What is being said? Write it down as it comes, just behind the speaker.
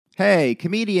Hey,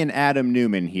 comedian Adam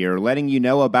Newman here, letting you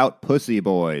know about Pussy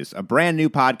Boys, a brand new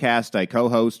podcast I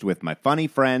co-host with my funny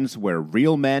friends where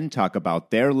real men talk about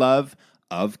their love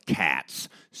of cats.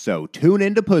 So tune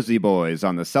into Pussy Boys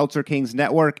on the Seltzer Kings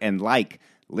Network and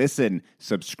listen,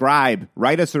 subscribe,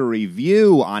 write us a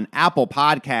review on Apple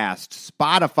Podcasts,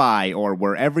 Spotify, or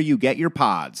wherever you get your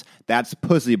pods. That's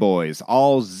Pussy Boys,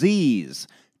 all Z's.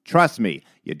 Trust me,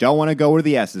 you don't want to go where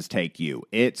the S's take you.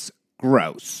 It's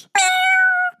gross.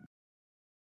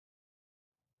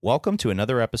 Welcome to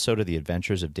another episode of The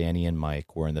Adventures of Danny and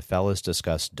Mike, wherein the fellas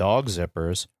discuss dog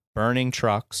zippers, burning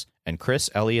trucks, and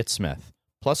Chris Elliott Smith,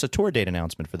 plus a tour date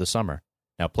announcement for the summer.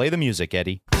 Now play the music,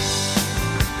 Eddie.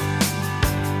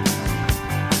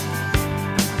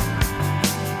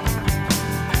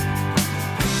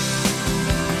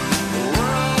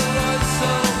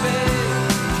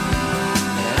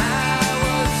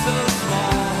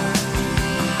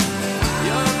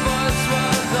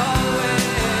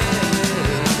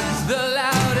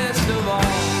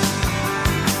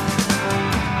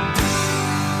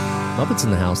 Muppets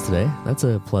in the house today. That's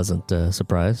a pleasant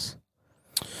surprise.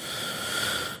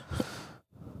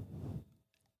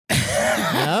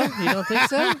 No? You don't think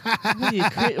so?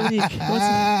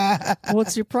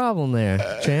 What's your problem there,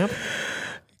 champ?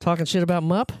 Talking shit about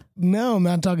Mupp? No, I'm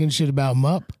not talking shit about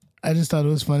Mupp. I just thought it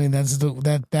was funny.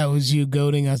 That was you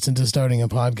goading us into starting a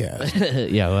podcast.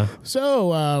 Yeah, well.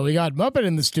 So we got Muppet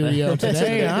in the studio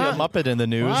today. Huh? Muppet in the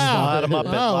news. Wow. A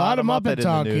lot of Muppet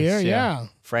talk in the news. here. Yeah.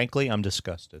 Frankly, I'm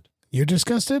disgusted. You're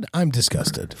disgusted? I'm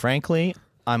disgusted. Frankly,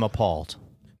 I'm appalled.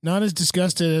 Not as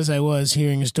disgusted as I was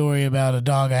hearing a story about a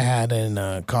dog I had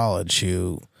in college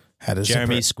who had a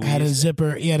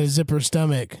zipper. He had a zipper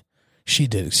stomach. She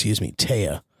did,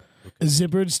 Taya. A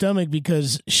zippered stomach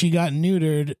because she got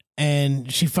neutered and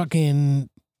she fucking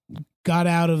got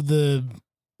out of the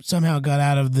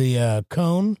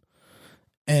cone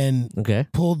and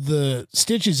pulled the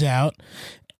stitches out.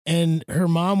 And her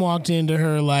mom walked into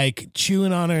her like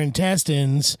chewing on her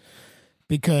intestines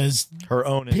because her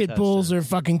own pit bulls are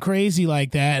fucking crazy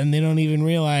like that, and they don't even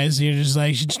realize you're just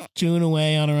like she's chewing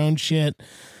away on her own shit.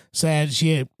 So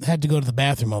she had to go to the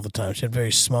bathroom all the time. She had a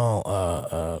very small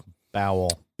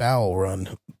bowel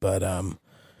run, but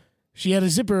she had a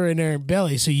zipper in her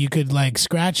belly, so you could like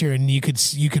scratch her and you could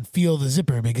feel the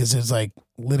zipper because it's like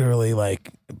literally like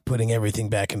putting everything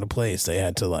back into place. They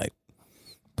had to like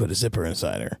put a zipper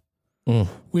inside her,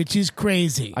 which is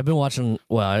crazy. I've been watching.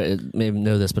 Well, I may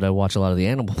know this, but I watch a lot of the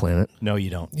Animal Planet. No,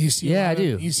 you don't. I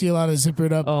do. You see a lot of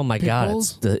zippered up. Oh my god,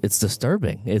 it's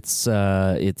disturbing. It's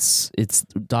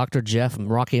Dr. Jeff,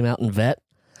 Rocky Mountain vet.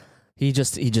 He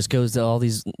just goes to all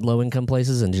these low income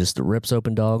places and just rips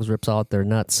open dogs, rips out their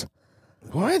nuts.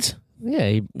 What? Yeah,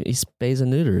 he spays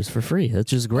and neuters for free. That's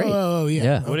just great. Oh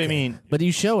yeah. What do you mean? But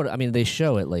you show it. I mean, they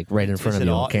show it like right in front of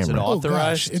you on camera. Is it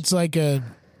authorized? Oh gosh, it's like a.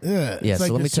 It's so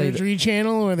like let me tell you surgery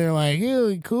channel where they're like,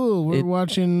 "Ew, cool, we're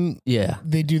watching." Yeah,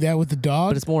 they do that with the dog,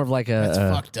 but it's more of like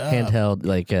a handheld,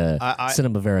 like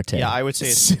cinema verite. Yeah, I would say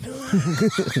it's.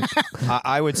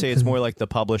 I would say it's more like the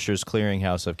Publishers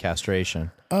Clearinghouse of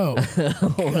castration. Oh,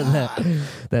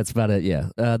 that's about it. Yeah,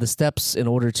 the steps in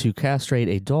order to castrate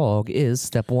a dog is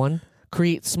step 1.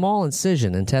 Create small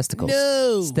incision in testicles.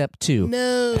 No. Step 2.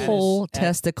 No. Pull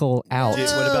testicle out.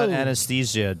 What about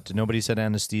anesthesia? Nobody said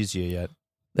anesthesia yet.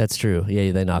 That's true.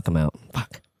 Yeah, they knock them out.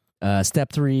 Fuck.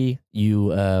 Step 3, you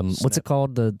what's it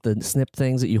called? The snip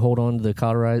things that you hold on to the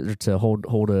cauterizer to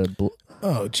hold a.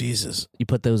 Oh Jesus! You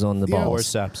put those on the balls.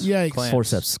 Forceps. Yikes!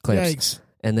 Forceps. Clamps. Yikes!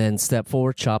 And then step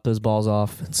 4, chop those balls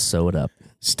off and sew it up.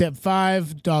 Step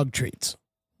 5, dog treats.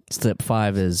 Step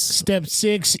 5 is... Step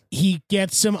 6, he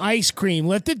gets some ice cream.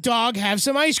 Let the dog have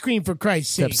some ice cream, for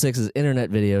Christ's sake. Step 6 is internet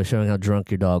video showing how drunk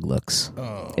your dog looks.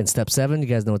 Oh. And step 7, you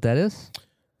guys know what that is?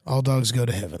 All dogs go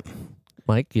to heaven.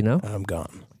 Mike, you know? I'm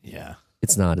gone. Yeah.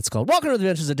 It's not. It's called Welcome to the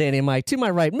Adventures of Danny and Mike. To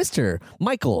my right, Mr.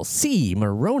 Michael C.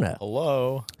 Morona.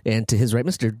 Hello. And to his right,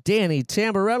 Mr. Danny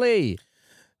Tamborelli.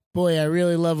 Boy, I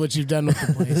really love what you've done with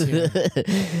the place here.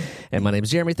 And my name is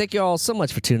Jeremy. Thank you all so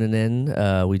much for tuning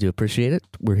in. We do appreciate it.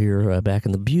 We're here back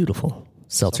in the beautiful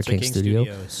Seltzer King Studio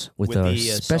with our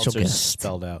special guest.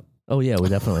 Spelled out. Oh, yeah, we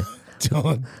definitely.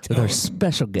 With our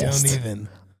special guest. Don't even.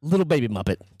 Little baby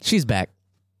Muppet. She's back.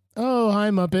 Oh, hi,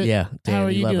 Muppet. Yeah. Dan, how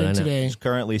are you doing today? He's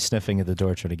currently sniffing at the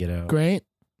door trying to get out. Great.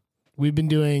 We've been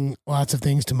doing lots of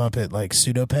things to Muppet, like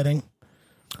pseudo-petting.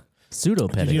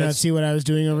 Pseudo-petting? Did you not see what I was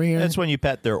doing over here? That's when you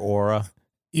pet their aura.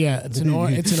 Yeah, it's an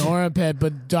aura pet,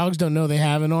 but dogs don't know they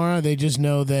have an aura. They just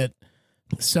know that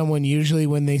someone, usually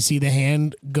when they see the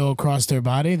hand go across their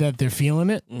body, that they're feeling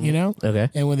it, you know? Okay.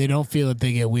 And when they don't feel it,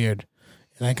 they get weird.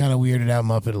 And I kind of weirded out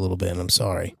Muppet a little bit, and I'm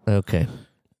sorry. Okay.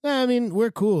 I mean,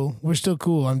 we're cool. We're still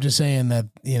cool. I'm just saying that,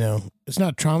 it's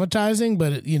not traumatizing,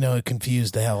 but, it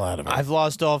confused the hell out of her. I've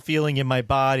lost all feeling in my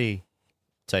body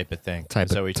type of thing. Type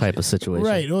of situation.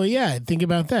 Right. Well, yeah. Think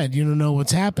about that. You don't know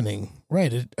what's happening.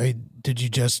 Right. Did you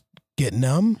just get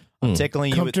numb? I'm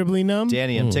tickling you comfortably numb?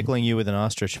 Danny, I'm tickling you with an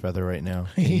ostrich feather right now.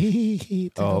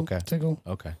 Okay. Tickle.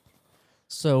 Okay.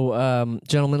 So,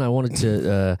 gentlemen, I wanted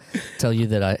to tell you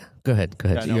that Go ahead.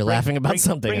 You're laughing about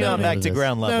something. Bring it on back to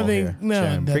ground level here.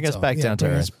 Sharon. Bring us back down to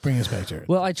earth. Bring us back to earth.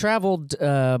 Well, I traveled.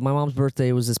 My mom's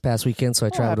birthday was this past weekend, so I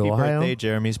traveled to Ohio. Happy birthday,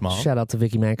 Jeremy's mom. Shout out to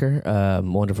Vicky Manker,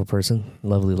 wonderful person,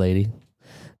 lovely lady.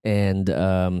 And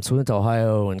so we went to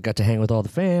Ohio and got to hang with all the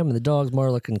fam and the dogs.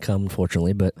 Marla couldn't come,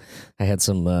 unfortunately, but I had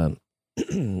some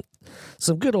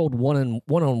some good old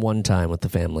one-on-one time with the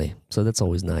family. So that's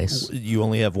always nice. You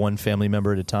only have one family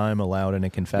member at a time allowed in a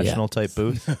confessional type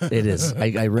booth? It is.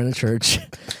 I rent a church.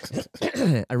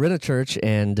 I rent a church,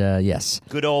 and yes.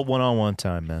 Good old one-on-one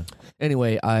time, man.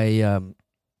 Anyway, I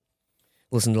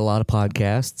listened to a lot of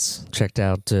podcasts, checked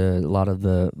out a lot of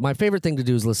my favorite thing to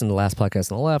do is listen to the last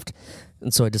podcast on the left,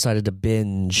 and so I decided to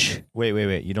binge. Wait.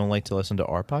 You don't like to listen to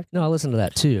our podcast? No, I listen to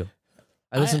that too.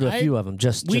 I listened to a few of them.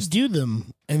 We do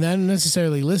them, and I don't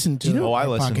necessarily listen to I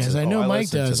listen podcasts. I know Mike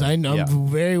does. I'm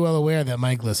very well aware that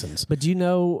Mike listens. But do you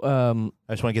know...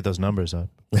 I just want to get those numbers up.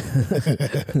 But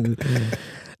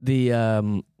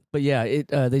yeah,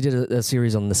 they did a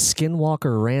series on the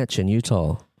Skinwalker Ranch in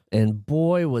Utah. And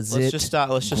boy, was Let's just stop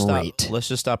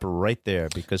right there,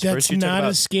 because that's first you not talk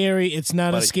about, a scary. It's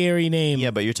not a scary name.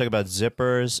 Yeah, but you're talking about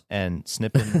zippers and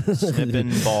snipping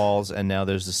balls, and now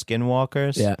there's the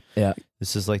skinwalkers. Yeah.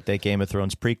 This is like that Game of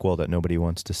Thrones prequel that nobody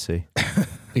wants to see.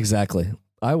 Exactly.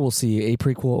 I will see a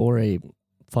prequel or a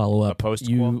follow up. A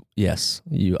post-quel? Yes.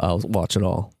 I'll watch it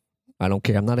all. I don't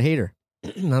care. I'm not a hater. I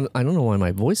don't know why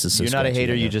my voice is so. You're not a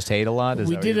hater. You just hate a lot.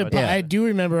 I do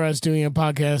remember us doing a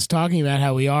podcast talking about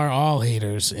how we are all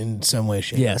haters in some way,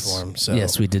 shape, or form. So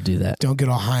yes, we did do that. Don't get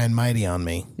all high and mighty on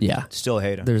me. Yeah, still a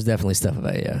hater. There's definitely stuff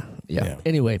about yeah.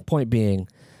 Anyway, point being,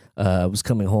 I was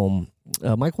coming home.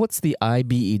 Mike, what's the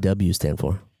IBEW stand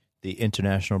for? The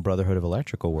International Brotherhood of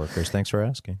Electrical Workers. Thanks for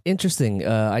asking. Interesting.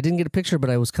 I didn't get a picture, but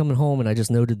I was coming home, and I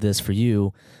just noted this for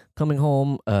you. Coming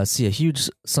home, see a huge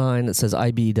sign that says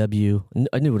IBEW.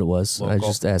 I knew what it was. Local. I was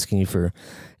just asking you for...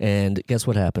 And guess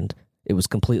what happened? It was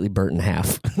completely burnt in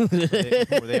half. Were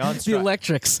they on strike? The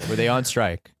electrics. Were they on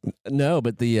strike? No,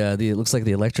 but it looks like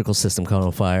the electrical system caught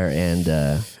on fire,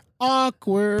 and...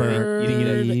 Awkward.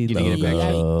 You didn't get a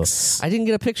picture. I didn't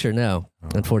get a picture, no,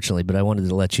 unfortunately. But I wanted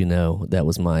to let you know that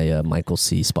was my Michael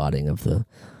C. spotting of the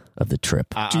trip.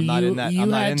 I'm not in that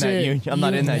union.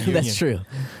 That's true.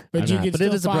 But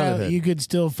you could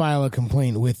still file a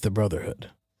complaint with the Brotherhood.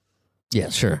 Yeah,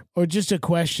 sure. Or just a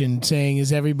question saying,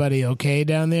 "Is everybody okay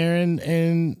down there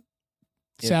in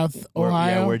South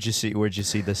Ohio?" Yeah, where'd you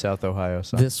see the South Ohio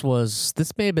sign? This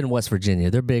may have been West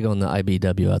Virginia. They're big on the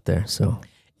IBW out there, so.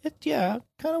 Kind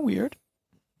of weird.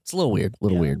 It's a little weird,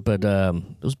 but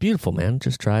it was beautiful, man.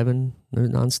 Just driving,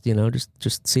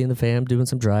 just seeing the fam, doing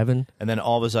some driving, and then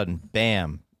all of a sudden,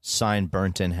 bam! Sign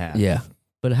burnt in half. Yeah,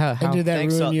 but how? And did that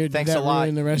ruin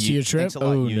the rest of your trip? Thanks a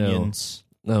lot, unions.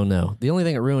 No. The only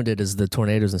thing that ruined it is the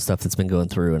tornadoes and stuff that's been going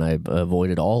through, and I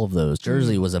avoided all of those.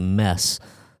 Jersey was a mess.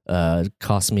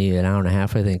 Cost me an hour and a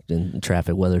half, I think, in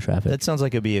weather traffic. That sounds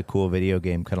like it'd be a cool video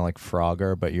game, kind of like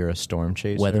Frogger, but you're a storm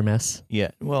chaser. Weather mess? Yeah.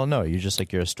 Well, no, you're just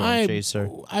like you're a storm chaser.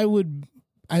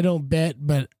 I don't bet,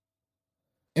 but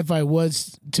if I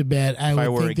was to bet, I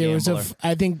would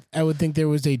think there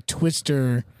was a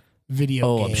Twister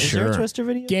video game. I'm sure. Is there a Twister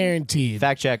video? Guaranteed.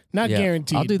 Fact check. Not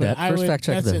guaranteed. I'll do that. First fact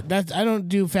check. I don't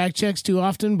do fact checks too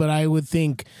often, but I would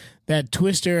think that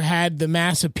Twister had the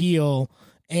mass appeal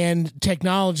and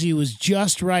technology was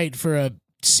just right for a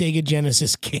Sega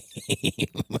Genesis game.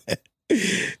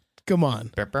 Come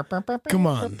on.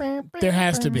 There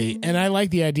has to be. And I like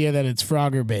the idea that it's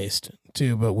Frogger based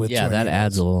too, but with that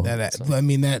adds a little.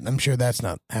 I'm sure that's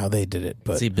not how they did it.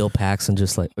 But see Bill Paxton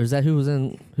just like, or is that who was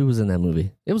in that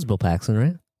movie? It was Bill Paxton,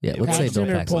 right? Yeah, let's say Bill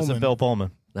Paxton. Was it Bill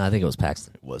Pullman? No, I think it was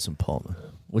Paxton. It wasn't Pullman.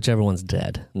 Whichever one's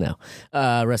dead. No.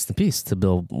 Rest in peace to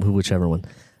Bill, whichever one.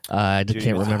 I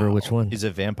can't remember which one. He's a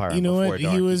vampire. You know what?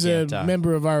 He was a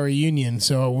member of our reunion,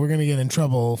 so we're going to get in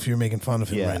trouble if you're making fun of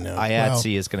him right now.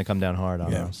 IATSE is going to come down hard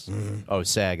on us. Mm-hmm. Oh,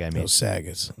 SAG, I mean. No, SAG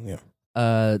is,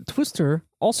 yeah. Twister,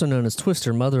 also known as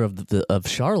Twister, Mother of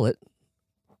Charlotte,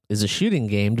 is a shooting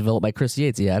game developed by Chris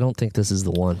Yates. Yeah, I don't think this is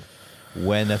the one.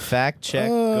 When a fact check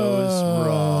goes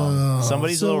wrong,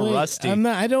 somebody's a little rusty.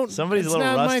 Somebody's a little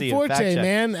rusty. It's not my forte,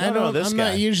 man. I'm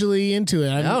not usually into it.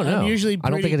 I'm usually I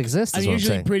don't think it exists. I'm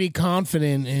usually pretty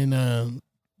confident in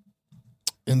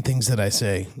in things that I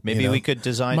say. Maybe we could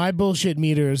design. My bullshit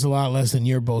meter is a lot less than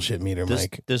your bullshit meter,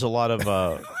 Mike. There's a lot of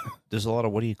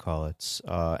what do you call it?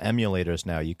 Emulators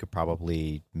now. You could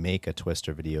probably make a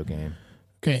Twister video game.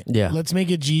 Okay. Yeah. Let's make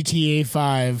a GTA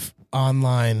 5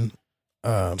 online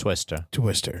Twister.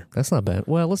 That's not bad.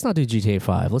 Well, let's not do GTA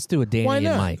 5. Let's do a Danny Why and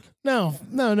not? Mike. No.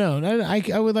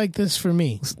 I would like this for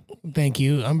me. Thank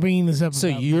you. I'm bringing this up. So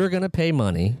you're going to pay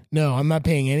money. No, I'm not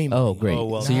paying any money. Oh, great. Oh,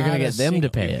 well, so you're going to not get a them to single-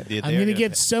 pay it. I'm going to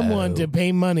get someone to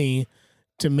pay money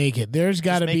to make it. There's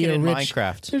got to Just be make it a in rich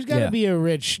Minecraft. There's got to Yeah. be a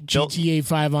rich GTA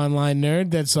 5 online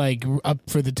nerd that's like up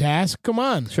for the task. Come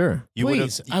on. Sure. You would've-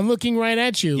 Please. I'm looking right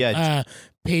at you. Yeah.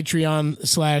 Patreon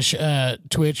 /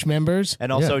 Twitch members.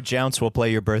 And also, Jounce will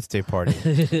play your birthday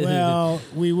party. Well,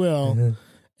 we will.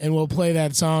 And we'll play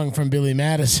that song from Billy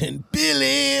Madison.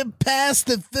 Billy past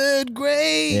the 3rd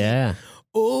grade. Yeah.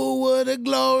 Oh, what a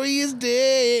glorious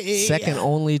day. Second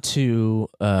only to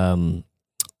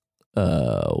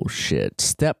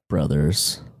Step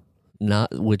Brothers,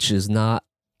 which is not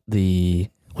the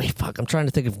I'm trying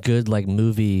to think of good like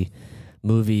movie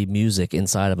music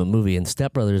inside of a movie, and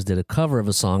Step Brothers did a cover of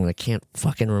a song and I can't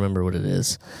fucking remember what it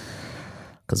is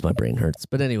because my brain hurts.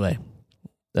 But anyway,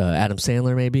 Adam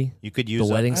Sandler maybe You could use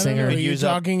the wedding I don't singer. know, Could use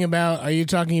are you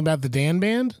talking about the Dan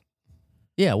Band?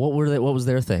 Yeah, what was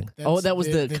their thing? That was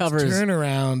the that's covers.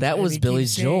 Turnaround. That and was he Billy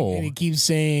keeps saying- Joel. And he keeps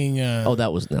saying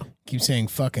That was no. keeps saying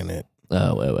fucking it.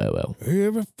 Oh, well.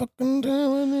 Every fucking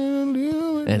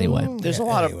time. Anyway. There's a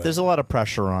lot of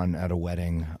pressure on at a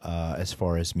wedding as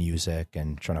far as music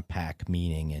and trying to pack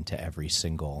meaning into every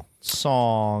single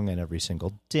song and every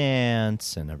single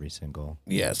dance and every single.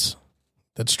 Yes.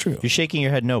 That's true. You're shaking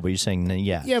your head no, but you're saying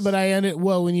yes. Yeah, but I ended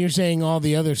when you're saying all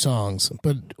the other songs.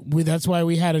 But that's why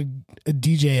we had a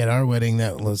DJ at our wedding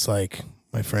that was like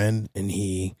my friend, and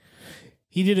he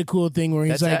did a cool thing where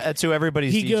he's that's who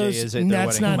everybody's he DJ goes, is at their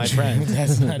 "That's wedding. not My true. friend.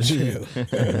 That's not true."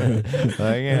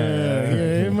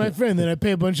 Yeah, my friend. Then I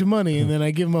pay a bunch of money, and then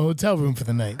I give him a hotel room for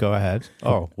the night. Go ahead.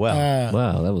 Oh well,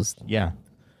 Wow, that was. yeah.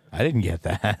 I didn't get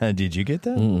that. Did you get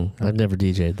that? I've never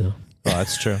DJ'd though. Oh,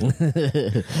 that's true.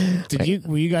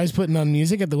 Were you guys putting on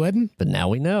music at the wedding? But now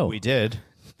we know. We did.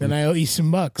 Then I owe you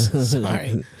some bucks.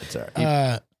 Sorry. It's all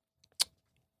right.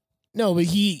 No, but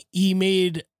he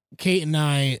made Kate and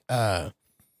I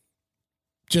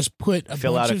just put a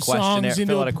Fill bunch out a of songs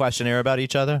into Fill out a questionnaire about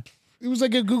each other. It was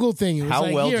like a Google thing. It was How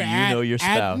like, well here, do you add- know your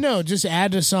spouse? No, just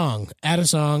add a song. Add a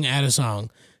song.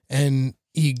 And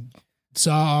he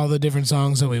saw all the different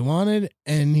songs that we wanted,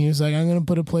 and he was like, I'm going to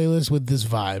put a playlist with this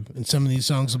vibe, and some of these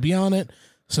songs will be on it,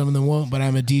 some of them won't, but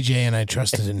I'm a DJ, and I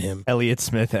trusted in him. Elliott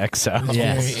Smith XO.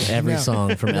 Yes, very- every no.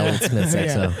 song from Elliott Smith's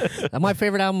Yeah. XO. My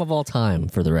favorite album of all time,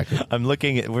 for the record. I'm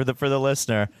looking at for the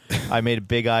listener. I made a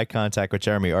big eye contact with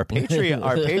Jeremy. Our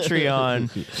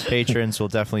Patreon patrons will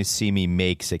definitely see me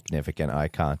make significant eye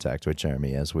contact with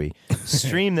Jeremy as we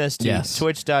stream this to Yes.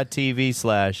 twitch.tv/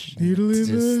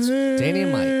 Just Danny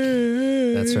and Mike.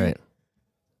 That's right.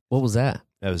 What was that?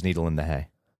 That was Needle in the Hay.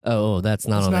 Oh, that's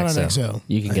not It's on not on XO. XO.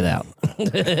 You can get out.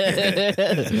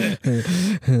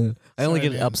 I only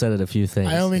get man. upset at a few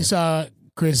things. I only saw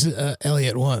Chris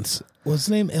Elliott once. What's his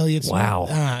name? Elliott Smith. Wow.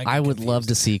 Ah, I would love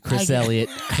to see Chris I- Elliott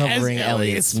covering As Elliott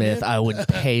Elliott Smith. Smith. I would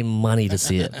pay money to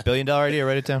see it. $1 billion idea.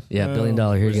 Write it down. Yeah, $1 billion.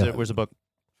 Here you go. Where's the book?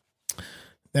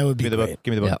 That would be Give me the great. book.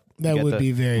 Give me the book. Yep. You That got would the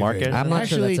be very marker? great. I'm not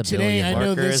sure Actually, that's a today billion. I know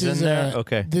Marker this is in is there?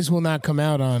 Okay. This will not come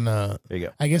out on. There you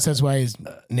go. I guess that's why his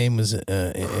name was in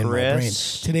my brain.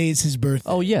 Chris Today is his birthday.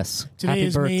 Oh, yes. Today Happy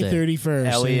is birthday. May 31st.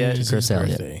 Elliott. and it is Chris his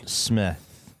Elliott. birthday. Smith.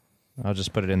 I'll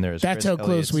just put it in there. As That's Chris how close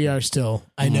Elliott we Smith. are still.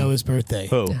 I know his birthday.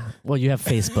 Who? Well, you have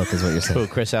Facebook, is what you're Who? saying.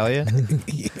 Chris Elliott?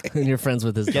 And you're friends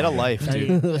with his Get a daughter. life,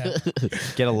 dude. Yeah.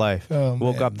 Get a life. Oh,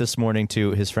 Woke man. up this morning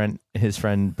to his friend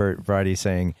Bert Vardy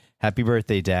saying, "Happy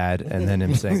birthday, Dad," and then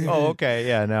him saying, "Oh, okay,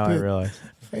 yeah." Now I realize.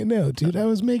 I know, dude. I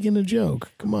was making a joke.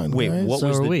 Come on, Wait, guys. what So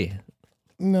was are the- we.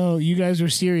 No, you guys were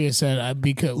serious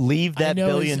because Leave that I know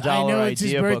 $1 billion I know it's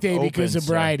his idea book birthday because open, of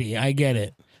sir. Bridie. I get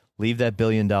it. Leave that $1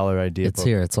 billion idea. It's book.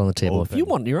 here. It's on the table. Open. If you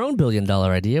want your own $1 billion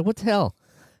idea, what the hell?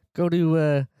 Go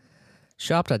to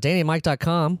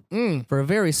shop.dannyandmike.com for a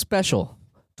very special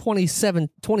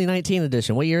 2019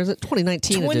 edition. What year is it?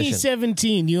 2019 edition.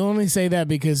 2017. You only say that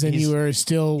because then He's- you were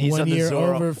still he's 1 on the year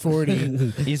Zorro. over 40.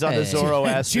 He's on the Hey. 2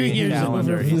 Zoroastrian years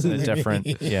calendar. over. He's in a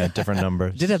different number.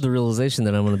 Did have the realization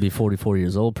that I'm going to be 44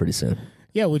 years old pretty soon,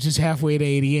 Yeah, which is halfway to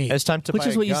 88. It's time to which buy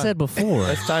is a what you gun. said before.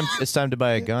 It's time to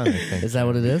buy a gun. I think. Is that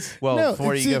what it is? Well, No,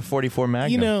 40. it's You a- got 44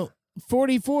 Magnum. You know,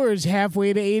 44 is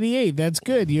halfway to 88. That's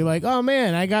good. You're like, oh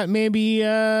man, I got maybe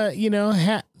I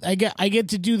get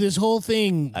to do this whole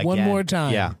thing one Again. more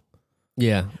time. Yeah.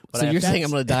 Yeah. But So I you're have- saying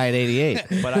I'm going to die at 88?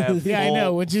 But I have Yeah, I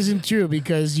know, which isn't true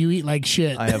because you eat like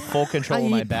shit. I have full control I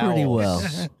of my eat bowels. pretty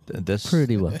well. This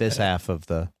Pretty well. This half of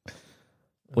the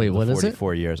Wait, the what is it?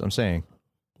 44 years. I'm saying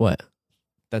What?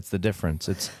 that's the difference.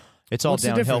 It's all What's the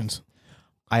downhill. difference?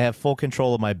 I have full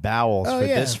control of my bowels Oh, for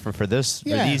yeah. this for these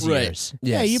Right. years,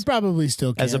 Yeah, you probably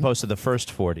still can. as opposed to the first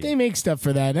 40. They make stuff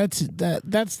for that.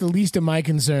 That's the least of my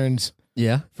concerns.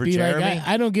 Yeah. For Be Jeremy, like,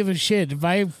 I don't give a shit if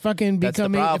I fucking That's the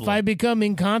become if problem. I become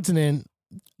incontinent.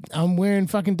 I'm wearing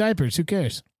fucking diapers. Who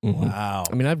cares? wow.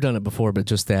 I mean, I've done it before, but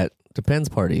just at Depends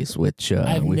parties, which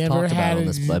I've we've never talked had about on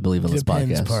this, I believe, on this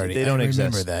Depends podcast. party. They don't I remember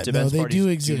exist. that. Depends no, they parties do do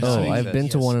exist. not Oh, exist. I've been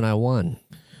to Yes. one and I won.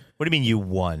 What do you mean you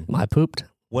won? I pooped.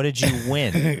 What did you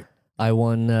win? I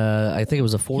won. I think it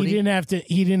was a 40. He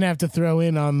didn't have to throw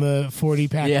in on the 40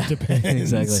 pack. Yeah, of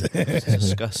Depends. exactly.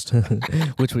 Disgusting.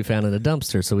 Which we found in a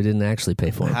dumpster, so we didn't actually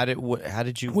pay for it. How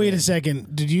did you Wait win? a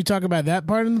second. Did you talk about that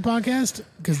part in the podcast?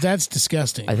 Because that's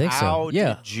disgusting. I think How so.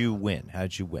 Yeah, did you win? How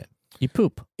did you win? you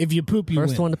poop. If you poop, you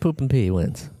First win. one to poop and pee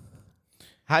wins.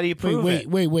 How do you prove it?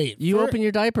 Wait. You open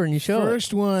your diaper and you show it.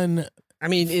 First one. I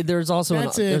mean, there's also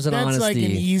That's there's an that's honesty. like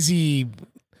an easy.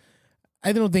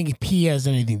 I don't think pee has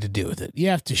anything to do with it. You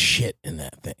have to shit in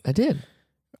that thing. I did.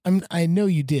 I know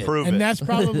you did, Prove and it. that's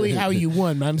probably how you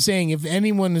won. I'm saying if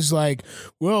anyone is like,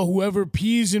 well, whoever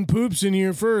pees and poops in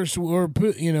here first, or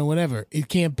whatever, it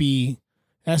can't be.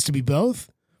 Has to be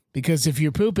both, because if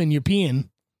you're pooping, you're peeing,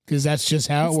 because that's just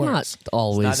how It's it works. not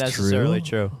always Not necessarily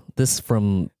true. This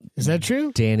from Is that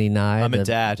true? Danny Nye, I'm a the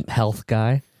dad. health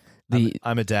guy.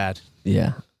 I'm a dad.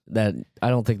 Yeah, that I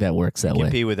don't think that works that You can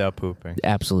way. pee without pooping.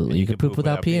 Absolutely, you can poop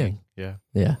without peeing. Yeah.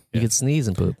 Yeah, you can sneeze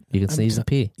and poop. You can sneeze and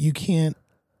pee. You can't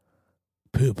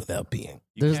poop without peeing.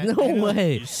 There's can't- no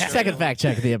way. You Second fact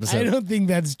check of the I episode. don't think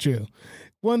that's true.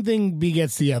 One thing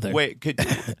begets the other. Wait, could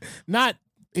Not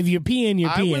if you're peeing, you're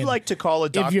I peeing. would like to call a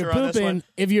if doctor you're on this one.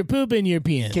 if you're pooping, you're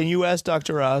peeing. Can you ask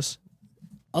Dr. Ross?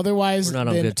 Otherwise, We're not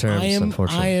on then good terms, I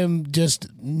unfortunately. am just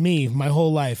me my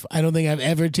whole life. I don't think I've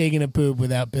ever taken a poop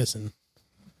without pissing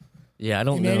Yeah, I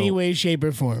don't in know. any way, shape,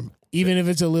 or form, even if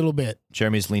it's a little bit.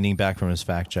 Jeremy's leaning back from his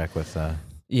fact check with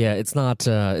Yeah, it's not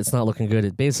looking good.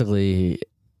 It basically,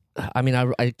 I mean, I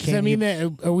can't. Does that mean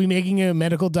that are we making a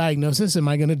medical diagnosis? Am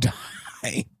I going to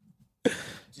die?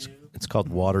 it's called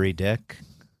watery dick.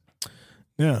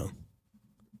 No.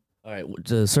 All right,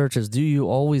 the search is: do you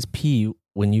always pee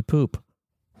when you poop?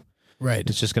 Right.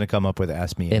 It's just going to come up with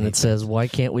ask me. And anything. it says, why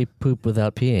can't we poop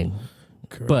without peeing?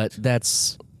 Correct. But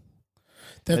that's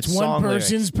That's It's one song lyrics.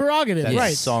 person's prerogative. That's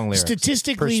right. song lyrics.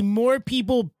 Statistically, more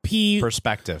people pee.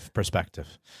 perspective.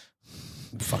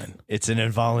 Fine. It's an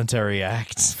involuntary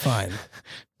act. Fine.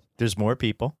 There's more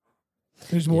people.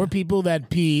 There's more people that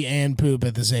pee and poop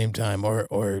at the same time, or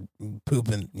poop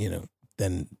and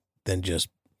than just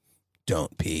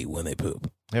don't pee when they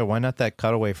poop. Yeah, why not that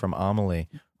cutaway from Amelie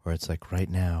where it's like right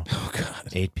now, Oh God.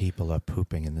 8 people are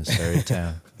pooping in this very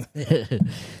town.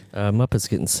 Muppet's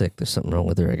getting sick. There's something wrong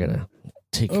with her. I gotta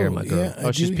take care of my girl. Yeah, I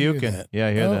Oh, she's do hear puking. that. Yeah,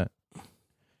 I hear Oh. that.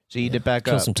 She's eating it back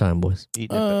Kill up. some time, boys.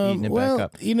 Eating it well, back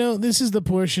up. this is the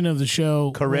portion of the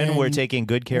show. Corinne, we're when- taking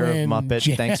good care of when Muppet.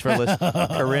 Jan- Thanks for listening.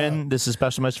 Corinne, this is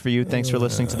special much for you. Thanks for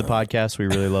listening to the podcast. We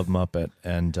really love Muppet.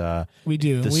 And We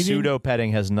do. the we pseudo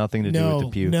petting has nothing to do with the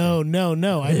puke.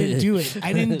 No. I didn't do it.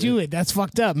 I didn't do it. That's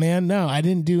fucked up, man. No, I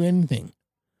didn't do anything.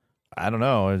 I don't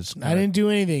know. It's I didn't do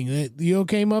anything. You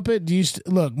okay, Muppet? Do you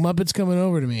look? Muppet's coming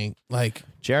over to me. Like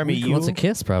Jeremy, He wants a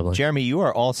kiss, probably. Jeremy, you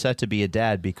are all set to be a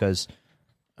dad because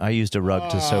I used a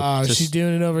rug to soak. oh, to she's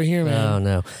doing it over here, Oh man.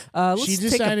 no. Let's She take a-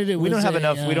 decided it we was don't have a,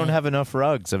 enough. We don't have enough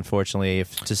rugs, unfortunately.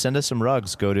 If to send us some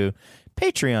rugs, go to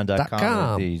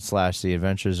patreon.com /the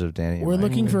adventures of Danny. and We're Mike.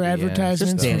 looking for Yeah.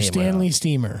 advertisements Danny for and Mike. Stanley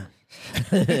Steamer.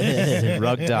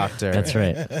 Rug doctor. That's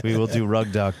right. We will do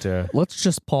rug doctor. Let's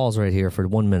just pause right here for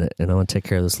 1 minute, and I want to take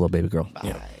care of this little baby girl.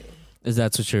 Yeah. Is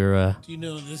that what you're? Do you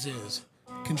know what this is?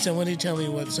 Can somebody tell me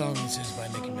what song this is by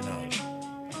Nicki Minaj?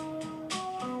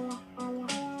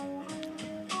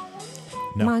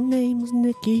 No. My name's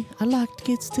Nikki. I like to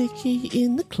get sticky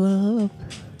in the club.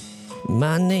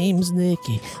 My name's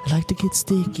Nikki. I like to get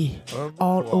sticky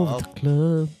all over the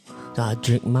club. I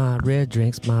drink my red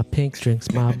drinks, my pink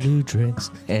drinks, my blue drinks,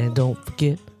 and don't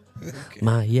forget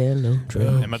my yellow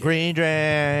drink. And my green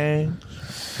drink.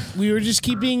 We were just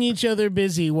keeping each other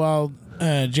busy while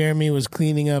Jeremy was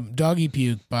cleaning up doggy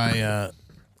puke by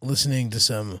listening to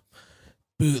some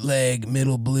bootleg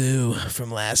Middle Blue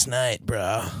from last night,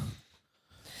 bro.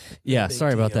 Yeah, Big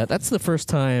sorry about deal. that. That's the first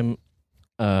time.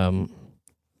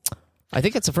 I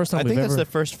think it's the first time I we've think that's ever.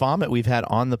 the first vomit we've had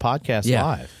on the podcast Yeah.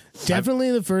 live. Definitely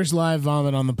the first live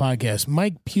vomit on the podcast.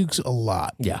 Mike pukes a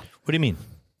lot. Yeah. What do you mean?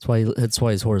 That's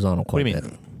why he's horizontal quite What do a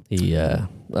you bit.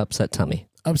 He upset tummy.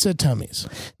 Upset tummies.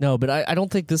 No, but I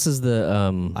don't think this is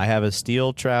the I have a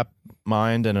steel trap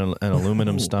mind and an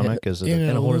aluminum stomach. Is it In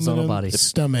and a horizontal aluminum body.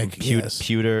 stomach. Yes.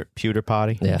 pewter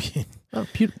potty? yeah. Oh,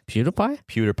 PewDiePie?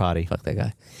 Pewter potty. Fuck that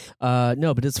guy.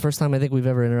 No, but it's the first time I think we've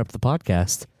ever interrupted the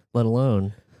podcast, let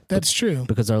alone That's true.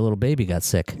 because our little baby got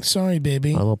sick. Sorry,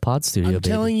 baby. Our little pod studio I'm baby.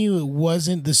 telling you, it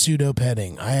wasn't the pseudo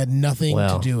petting. I had nothing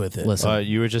Well, to do with it. listen.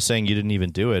 You were just saying you didn't even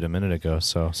do it a minute ago,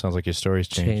 so sounds like your story's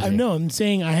changed. Changed. I'm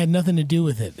saying I had nothing to do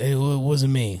with it. It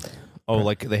wasn't me. Oh,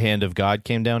 like the hand of God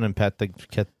came down and pet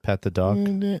the dog?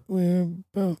 We're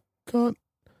both caught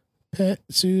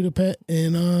pseudo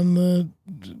petting on the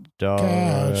Dog.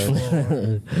 couch.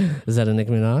 Is that a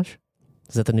Nicki Minaj?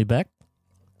 Is that the new Beck?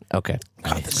 Okay.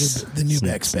 God, the new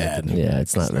Beck's bad. Yeah,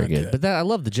 it's not very good. good. But I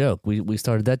love the joke. We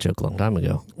started that joke a long time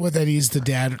ago. What, that he's the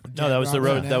dad? No, that was the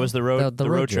road. That was the road. The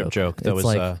road trip joke. That It's was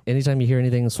like anytime you hear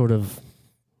anything sort of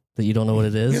that you don't know what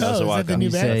it is. Oh, That's is a that the walk-on. new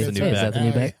You Beck? say, That's the "Hey, new is that Beck. the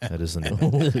new Beck?" that is the new.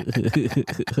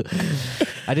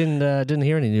 I didn't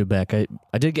hear any new Beck. I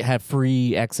did have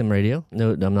free XM radio.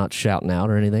 No, I'm not shouting out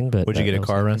or anything. But Would you get a that was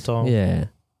car nice. rental? Yeah,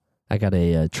 I got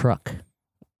a truck,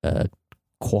 a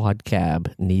quad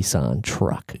cab Nissan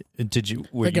truck, Did you?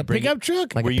 Were Like you a pickup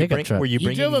truck? like Were a you pickup truck. Were you You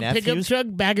bringing drove a pickup nephews? truck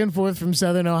back and forth from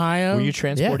Southern Ohio? Were you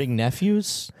transporting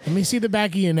nephews? Let me see the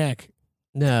back of your neck.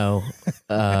 No,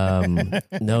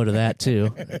 no to that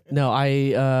too. No,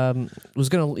 I was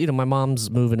gonna. My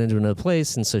mom's moving into another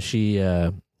place, and so she,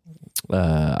 I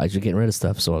was getting rid of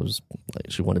stuff. So I was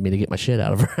like, she wanted me to get my shit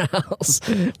out of her house.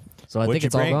 So I think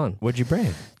it's all gone. What'd you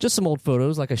bring? Just some old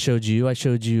photos, like I showed you.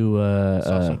 Saw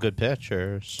some good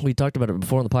pictures. We talked about it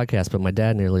before on the podcast, but my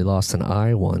dad nearly lost an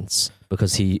eye once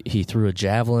because he threw a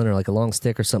javelin or like a long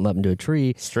stick or something up into a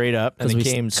tree. Straight up, and 'Cause it we-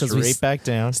 came 'cause we straight back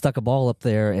down. Stuck a ball up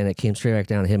there, and it came straight back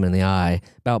down to him in the eye.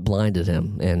 About blinded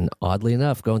him. And oddly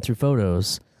enough, going through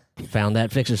photos, found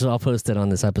that picture. So I'll post it on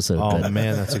this episode. Oh but,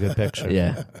 man, that's a good picture.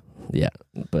 yeah, yeah,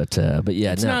 but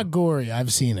yeah, It's no, not gory.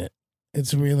 I've seen it.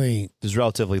 It's really There's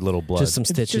relatively little blood. just some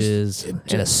stitches and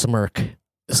a smirk.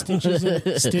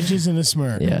 stitches and a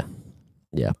smirk. Yeah,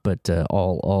 yeah, but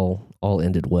all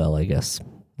ended well, I guess.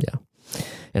 Yeah,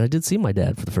 and I did see my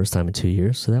dad for the first time in 2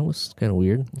 years, so that was kind of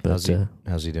weird. But How's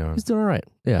he doing? he's doing all right.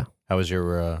 Yeah, How was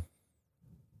your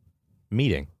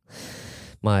meeting?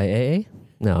 my AA.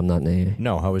 No, I'm not an AA.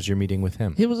 No, how was your meeting with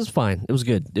him? It was just fine. It was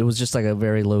good. It was just like a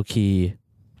very low key.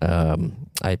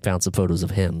 I found some photos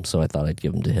of him, so I thought I'd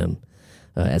give them to him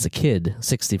as a kid.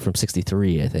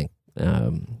 63, I think.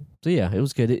 So yeah, it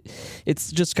was good.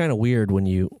 It's just kind of weird when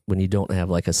you don't have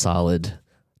like a solid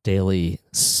daily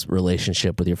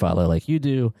relationship with your father like you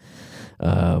do,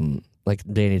 like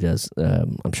Danny does.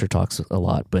 I'm sure talks a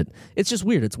lot, but it's just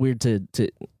weird. It's weird to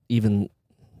even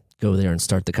go there and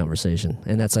start the conversation,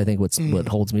 and that's I think what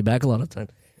holds me back a lot of times.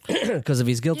 Because if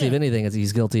he's guilty of anything,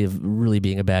 he's guilty of really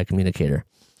being a bad communicator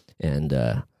and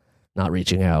not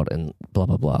reaching out and blah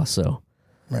blah blah. So.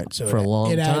 Right. So For a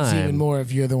long it adds time. even more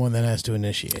if you're the one that has to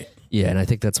initiate. Yeah, and I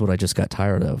think that's what I just got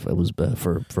tired of. It was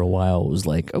for a while. It was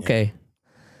like, okay,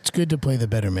 It's good to play the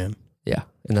better man. yeah,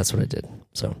 and that's what I did.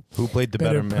 So Who played the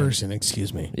Better better, person,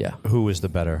 excuse me. yeah, man? Who was the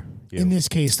better? You. In this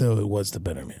case, though, it was the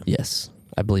better man. yes,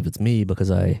 I believe it's me because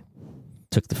I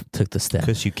took the step.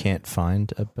 Because you can't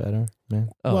find a better man.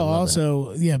 Oh, well, I love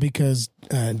also, yeah, because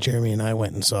Jeremy and I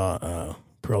went and saw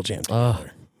Pearl Jam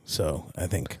together. So I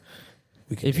think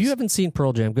we that. can If you haven't seen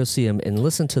Pearl Jam, go see him and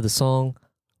listen to the song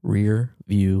 "Rear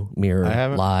View Mirror" I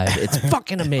haven't. live. It's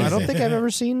fucking amazing. I don't think I've ever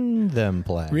seen them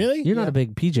play. Really? You're not a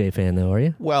big PJ fan, though, are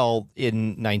you? Well,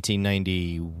 in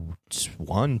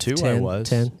 1991, 2, I was.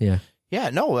 10, yeah. Yeah,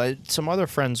 no, some other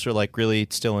friends were like really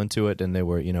still into it, and they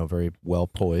were, very well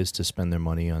poised to spend their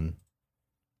money on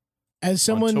As on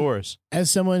someone tours.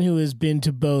 who has been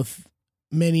to both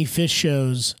many Fish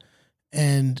shows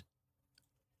and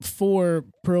 4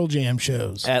 Pearl Jam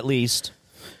shows. At least.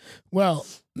 Well,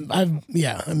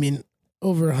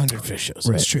 over 100 Fish shows.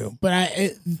 Right. That's true. But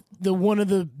one of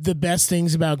the best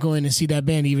things about going to see that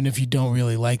band, even if you don't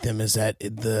really like them, is that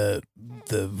the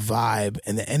vibe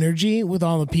and the energy with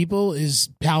all the people is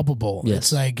palpable. Yes.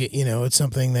 It's like, it's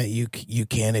something that you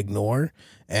can't ignore.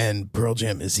 And Pearl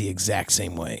Jam is the exact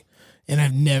same way.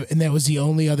 And that was the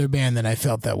only other band that I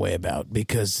felt that way about,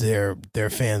 because their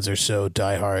fans are so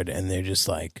diehard and they're just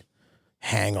like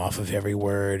hang off of every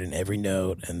word and every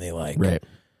note, and they like Right.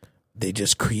 they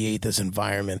just create this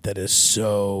environment that is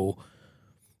so.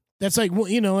 That's like,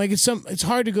 like it's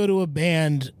hard to go to a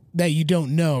band that you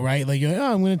don't know, right? Like, you're like,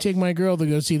 I'm going to take my girl to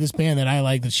go see this band that I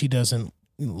like that she doesn't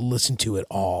listen to at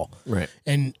all, Right.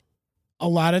 and a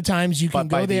lot of times you can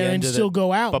go there and still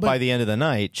go out. But by the end of the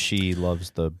night, she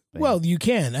loves the band. Well, you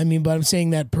can. I mean, but I'm saying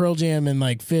that Pearl Jam and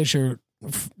like Fish are,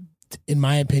 in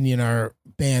my opinion, are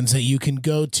bands that you can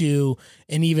go to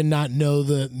and even not know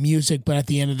the music, but at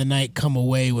the end of the night come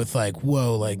away with like,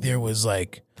 whoa, like there was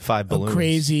like 5 balloons. A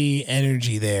crazy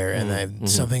energy there, and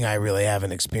something I really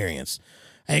haven't experienced.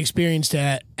 I experienced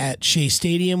that at Shea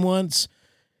Stadium once,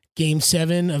 Game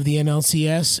 7 of the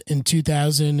NLCS in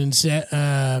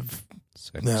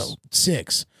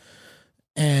 2006.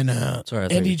 And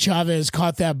Andy Chavez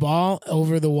caught that ball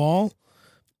over the wall,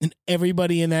 and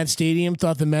everybody in that stadium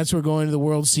thought the Mets were going to the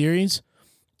World Series.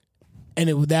 And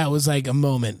that was like a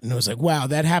moment. And it was like, wow,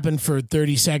 that happened for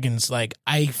 30 seconds. Like,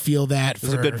 I feel that for It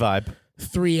was a good vibe.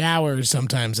 3 hours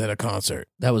sometimes at a concert.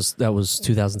 That was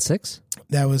 2006?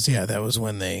 That was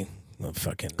when they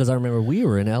fucking... Because I remember we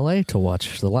were in L.A. to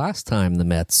watch the last time the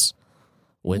Mets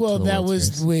went to the World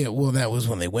Series. That was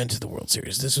when they went to the World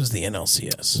Series. This was the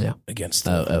NLCS against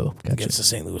against the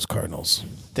St. Louis Cardinals.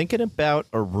 Thinking about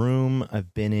a room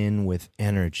I've been in with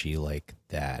energy like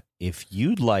that. If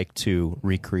you'd like to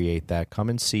recreate that, come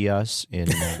and see us in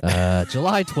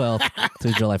July 12th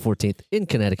through July 14th in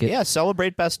Connecticut. Yeah,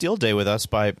 celebrate Bastille Day with us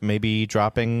by maybe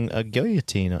dropping a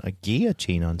guillotine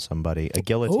on somebody.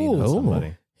 On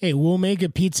somebody. Hey, we'll make a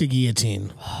pizza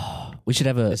guillotine. We should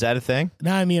have Is that a thing?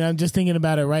 No, I mean, I'm just thinking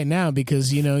about it right now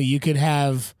because, you could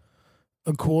have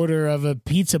a quarter of a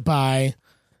pizza pie.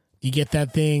 You get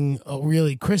that thing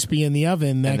really crispy in the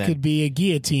oven. That could be a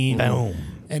guillotine. Boom.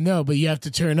 And no, but you have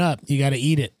to turn up. You got to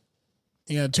eat it.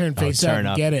 You got to turn face up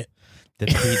and get it. The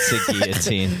pizza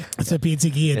guillotine. It's a pizza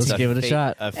guillotine. Let's give it a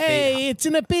shot. Hey, it's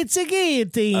in a pizza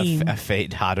guillotine. A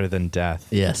fate hotter than death.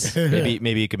 Yes.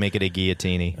 Maybe you could make it a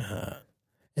guillotine.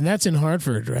 And that's in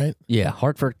Hartford, right? Yeah,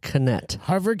 Hartford,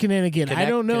 Connecticut. I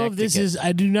don't know if this is.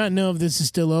 I do not know if this is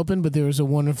still open, but there was a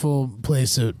wonderful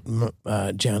place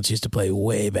that Jones used to play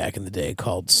way back in the day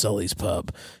called Sully's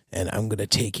Pub, and I'm going to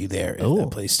take you there if that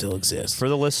place still exists. For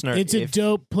the listener, it's a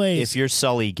dope place. If you're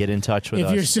Sully, get in touch with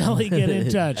us. If you're Sully, get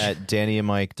in touch at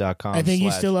DannyandMike.com. I think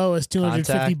you still owe us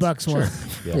 $250 more.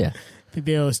 Yeah. I think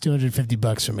they owe us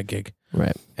 $250 from a gig.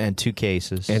 Right. And 2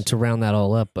 cases. And to round that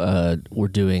all up, we're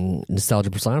doing Nostalgia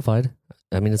Personified.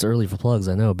 I mean, it's early for plugs,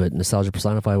 I know, but Nostalgia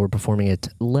Personified, we're performing at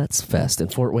Let's Fest in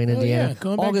Fort Wayne, Indiana. Yeah,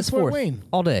 going back August to Fort 4th, Wayne.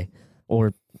 all day.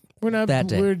 Or that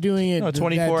day. We're doing it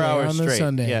 24 hours on the straight.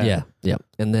 Sunday. Yeah.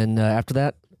 And then after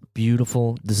that,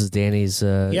 beautiful. This is Danny's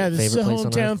this is a favorite place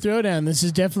on hometown earth. throwdown. This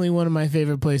is definitely one of my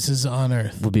favorite places on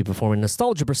earth. We'll be performing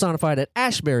Nostalgia Personified at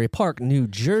Ashbury Park, New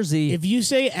Jersey. If you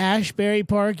say Ashbury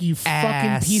Park, you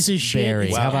fucking piece of shit.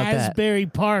 It's How about that? Asbury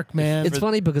Park, man. It's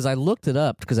funny because I looked it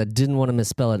up because I didn't want to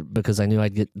misspell it because I knew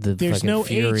I'd get the There's fucking no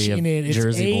fury H of in it. It's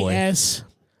Jersey boy. ASBURY.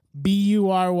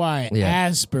 Yeah.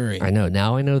 Asbury. I know.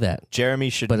 Now I know that. Jeremy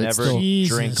should But it's never still-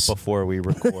 drink Jesus. before we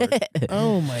record.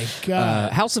 Oh my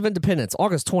god. House of Independence,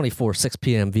 August 24, 6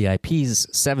 p.m.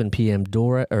 VIPs, 7 p.m.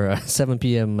 7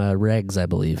 p.m. regs, I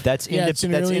believe. That's it's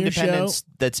an earlier independence. show.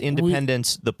 That's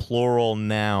independence, the plural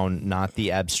noun, not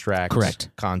the abstract Correct.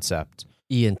 concept.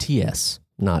 ENTS,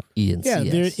 not ENCS. Yeah,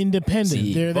 they're independent.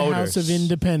 See, They're the voters. House of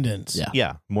Independence. Yeah.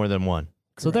 Yeah, more than one.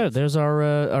 So there's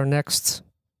our next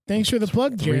Thanks for the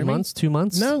plug, 3 Jeremy. months, 2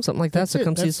 months, No, something like that. That's So it.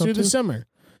 come see That's us through the too. summer.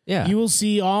 Yeah. You will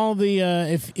see all the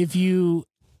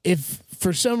if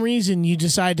for some reason you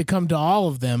decide to come to all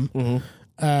of them,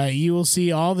 you will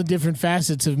see all the different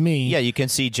facets of me. Yeah, you can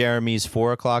see Jeremy's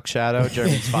 4 o'clock shadow,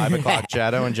 Jeremy's 5 o'clock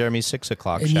shadow, and Jeremy's 6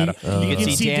 o'clock And shadow. you can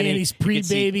see Danny's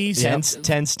pre-babies.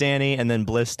 Tense Danny, and then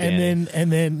Bliss Danny.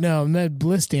 And then no, not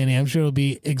Bliss Danny. I'm sure it'll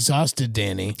be exhausted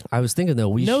Danny. I was thinking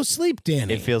though No sleep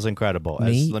Danny. It feels incredible.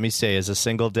 Me? Let me say, as a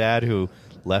single dad who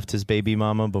left his baby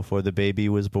mama before the baby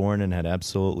was born and had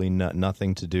absolutely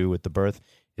nothing to do with the birth,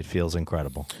 it feels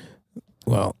incredible.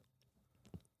 Well,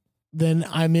 then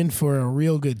I'm in for a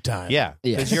real good time. Yeah,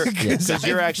 because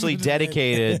you're actually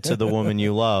dedicated to the woman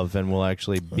you love and will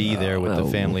actually be there with the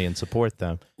family and support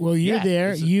them. Well, you're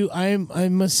there. I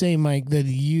must say, Mike, that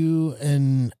you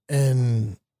and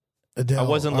Adele I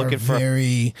wasn't are looking for-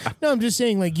 very. No, I'm just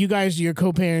saying, like, you guys, your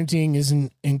co-parenting is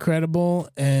incredible,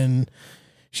 and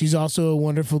she's also a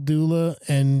wonderful doula,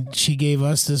 and she gave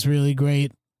us this really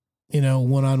great,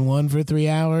 one-on-one for 3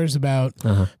 hours about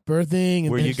birthing and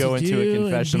Where you things go to into do a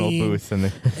confessional and being, booth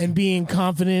and and being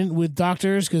confident with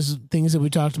doctors, because things that we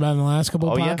talked about in the last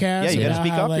couple of Oh, yeah. podcasts. Yeah, you gotta about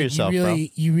speak how, up for yourself, you really,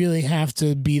 bro. You really have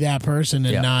to be that person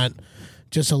and not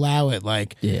just allow it.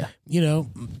 Like,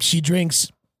 she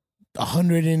drinks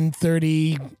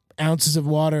 130 ounces of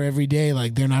water every day.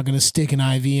 Like, they're not going to stick an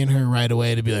IV in her right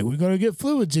away to be like, we're going to get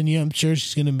fluids in you. I'm sure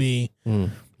she's going to be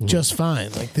just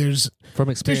fine. Like there's From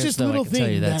experience, just though, I little can tell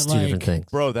you things that's that, two like- different things.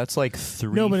 Bro, that's like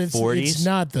 340s. no, but it's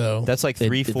not though. That's like It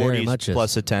very 340s much is.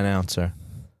 plus a 10-ouncer.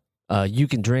 You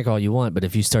can drink all you want, but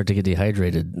if you start to get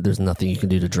dehydrated, there's nothing you can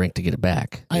do to drink to get it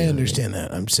back. I understand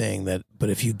that. I'm saying that, but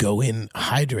if you go in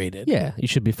hydrated, Yeah, you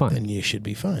should be fine. then you should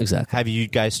be fine. Exactly. Have you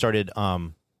guys started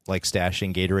like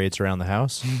stashing Gatorades around the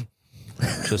house?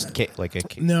 Just like a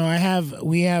No,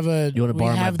 we have a. You wanna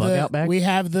borrow my bug out bag? We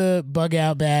have the bug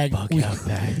out bag. bug out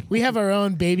bag. We have our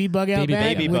own baby bug out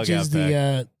bag, baby which bug is out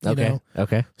the Okay.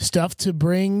 Okay. stuff to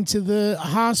bring to the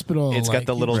hospital. It's like got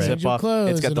the little you zip change your off. clothes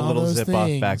It's got and the all little those zip off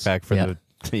things. backpack for Yeah.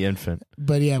 the infant.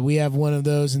 But yeah, we have one of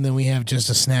those, and then we have just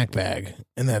a snack bag,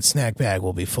 and that snack bag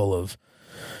will be full of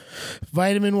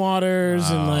vitamin waters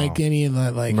and like any of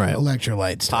that like Right.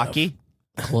 electrolyte stuff. Pocky?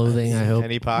 Clothing, I hope.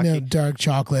 Any Pocky? No dark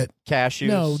chocolate. Cashews?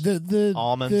 No, the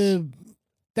almonds?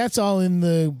 that's all in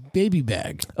the baby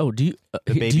bag. Oh, do you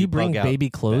The do baby you bring bug out baby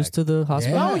clothes bag. to the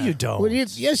hospital? No, you don't. Well,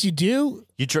 yes, you do.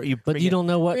 You But bring you it- don't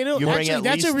know what. You know, You bring actually, at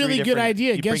that's a least really three good different-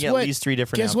 idea. you Guess bring at what? least 3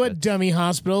 different Guess what? outfits. Dummy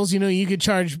hospitals. You know, you could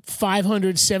charge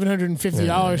 $500,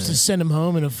 $750 to send them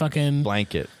home in a fucking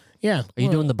blanket. yeah. Are you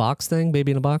doing the box thing,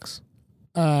 baby in a box?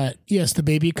 Yes, the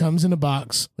baby comes in a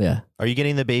box. Yeah. Are you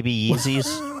getting the baby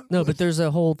Yeezys? No, but there's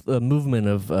a whole movement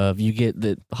of you get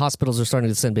that hospitals are starting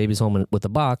to send babies home with a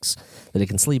box that they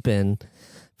can sleep in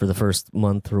for the first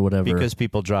month or whatever. Because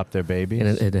people drop their babies.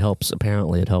 and it helps.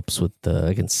 Apparently, it helps with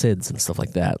against SIDS and stuff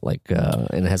like that. Like,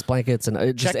 and it has blankets and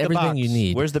just Check the everything box. you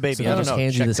need. Where's the baby? So I they don't just know.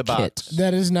 hand you Check this the box. kit.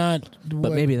 That is not.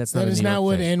 What, maybe that's not that a is New not York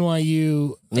what thing.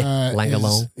 NYU.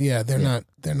 Langalone. Yeah, they're not.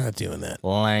 They're not doing that.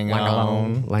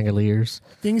 Langalone. Langoliers.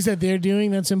 Things that they're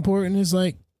doing that's important is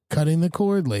like cutting the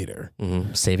cord later.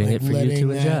 Mm-hmm. Saving Like it for you letting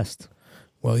to that- ingest.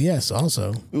 Well, yes.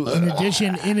 Also, in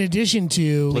addition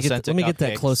to, Placenta Let me get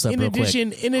that cupcakes. close up real quick.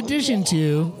 in addition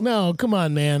to, no, come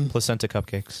on, man. Placenta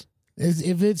cupcakes.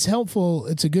 If it's helpful,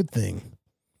 it's a good thing.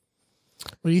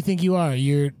 What do you think you are?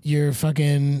 You're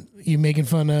making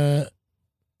fun of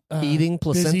Eating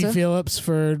placenta? Busy Phillips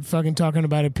for fucking talking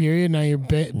about a period. Now you're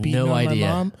beating No on idea.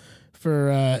 my mom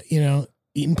for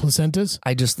eating placentas.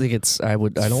 I just think I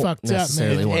don't fucked up, man.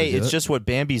 necessarily want to Hey, do it's it. just what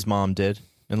Bambi's mom did.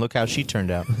 And look how she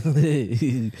turned out.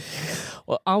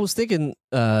 Well, I was thinking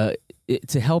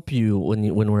to help you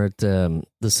when we're at the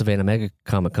Savannah Mega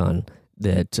Comic Con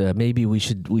that maybe we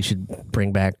should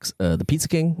bring back the Pizza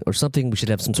King or something. We should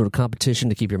have some sort of competition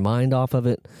to keep your mind off of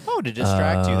it. Oh, to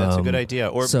distract you. That's a good idea.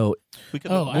 Or So we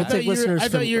could Oh, look I back. take listeners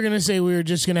thought from- you were going to say we were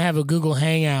just going to have a Google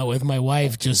Hangout with my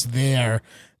wife just there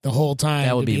the whole time.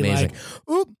 That would to be amazing.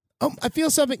 Like, oop, I feel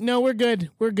something. No, we're good.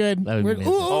 We're good. That would be We're,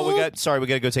 amazing. Oh, we got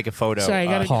to go take a photo. Sorry,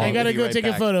 I Paul. gotta We'll be go right take a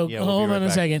back. photo. Yeah, we'll be Hold right on a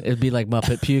back. second. it'd be like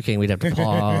Muppet puking. We'd have to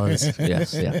pause.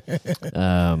 Yes, yeah.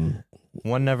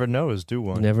 One never knows, do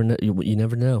one? Never know. You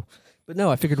never know. But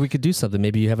no, I figured we could do something.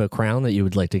 Maybe you have a crown that you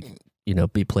would like to,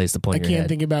 be placed upon I your can't head.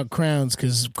 think about crowns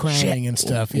because crowning and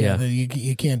stuff. Yeah, Yeah.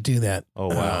 you can't do that. Oh,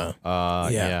 wow. yeah.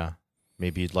 Yeah.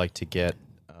 Maybe you'd like to get...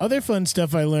 Other fun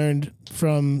stuff I learned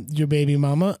from your baby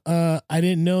mama. I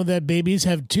didn't know that babies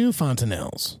have 2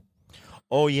 fontanelles.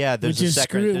 Oh, yeah. There's a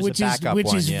second... There's which a is backup which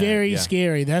one. is Yeah, very yeah.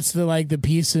 scary. That's the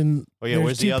piece in. Oh, yeah, there's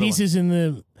where's the 2 other one? pieces in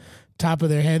the top of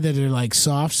their head that are like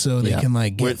soft, so they Yeah. can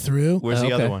like get through. Where's the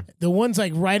Okay. other one? The one's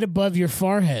like right above your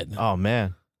forehead. Oh,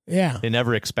 man. Yeah, They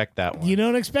never expect that one. you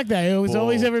don't expect that. It was Whoa.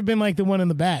 always ever been like the one in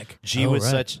the back. G Oh, was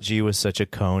right. such a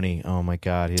coney. Oh my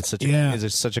god, he's such a Yeah.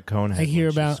 he's such a cone. I hear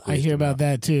about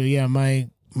that too. Yeah, my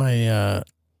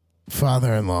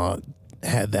father-in-law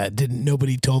had that.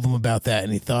 Nobody told him about that,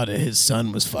 and he thought his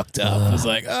son was fucked up. It was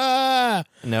like,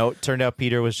 No, it turned out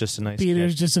Peter was just a nice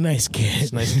Peter's kid. just a nice kid.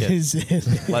 Just a nice kid.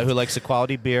 Who likes a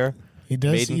quality beer. He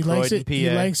does. Made in He likes Croydon, it. He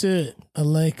PA. likes it.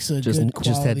 Likes a Just good quality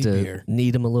just had to beer.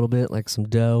 knead him a little bit, like some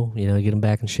dough. Get him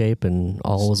back in shape, and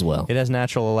all was well. It has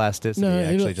natural elasticity. No,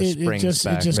 It actually just springs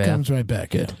back. it just Yeah. comes right back.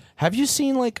 Good. Have you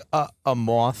seen like a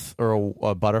moth or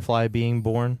a butterfly being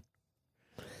born?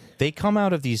 They come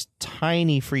out of these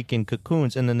tiny freaking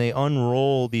cocoons, and then they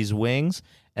unroll these wings,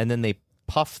 and then they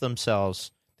puff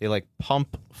themselves. They like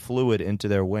pump fluid into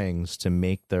their wings to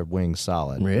make their wings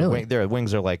solid. Really? Their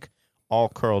wings are like all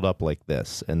curled up like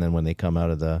this, and then when they come out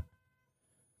of the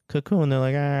cocoon, they're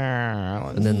like,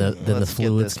 And then the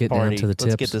fluids get down to the Let's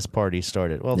tips. get this party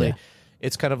started. Well, Yeah.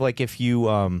 it's kind of like if you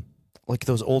like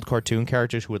those old cartoon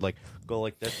characters who would like go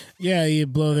like this. Yeah, you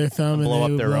blow their thumb and Blow they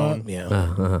up would their blow own. up. Yeah,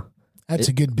 Uh-huh. that's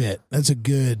a good bit. That's a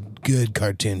good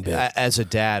cartoon bit. As a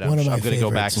dad, I'm One of going my to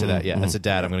go back favorites. to that. Yeah, as a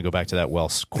dad, I'm going to go back to that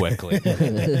well quickly. I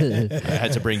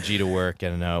had to bring G to work,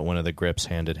 and one of the grips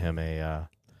handed him a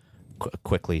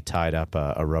quickly tied up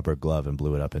a rubber glove and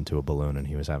blew it up into a balloon, and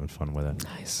he was having fun with it.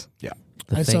 Nice. Yeah.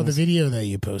 I saw the video that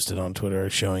you posted on Twitter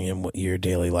showing him what your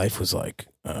daily life was like.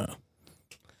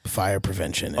 Fire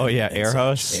prevention. Air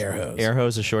hose. Air hose. Air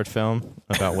hose, a short film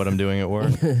about what I'm doing at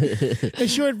work. A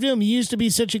short film. You used to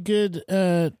be such a good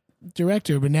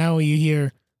director, but now you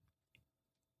hear,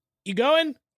 "You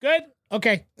going? Good?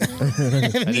 Okay." I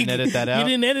didn't edit that out. You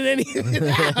didn't edit any of it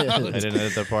out. I didn't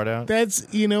edit that part out.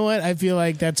 That's, you know what? I feel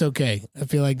like that's okay. I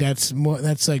feel like that's more.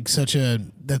 That's like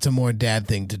that's a more dad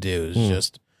thing to do. Is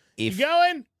just, "You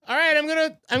going? All right,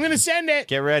 I'm gonna send it.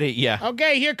 Get ready. Yeah.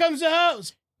 Okay, here comes the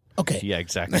hose." Okay. Yeah,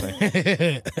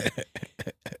 exactly.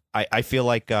 I feel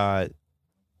like I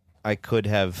could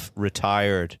have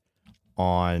retired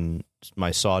on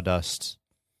my sawdust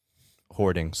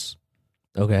hoardings.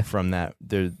 Okay. From that,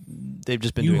 they've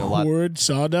just been You doing a lot. hoard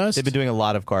sawdust? They've been doing a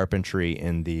lot of carpentry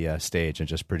in the stage and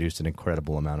just produced an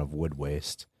incredible amount of wood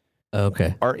waste.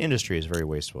 Okay. Our industry is very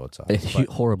wasteful at times.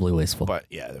 Horribly wasteful. But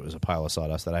yeah, there was a pile of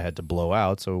sawdust that I had to blow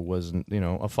out, so it wasn't,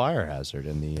 a fire hazard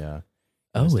in the.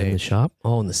 In the shop?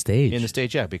 Oh, in the stage. In the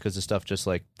stage, yeah, because the stuff just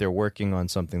like they're working on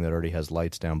something that already has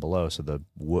lights down below, so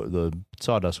the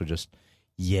sawdust would just,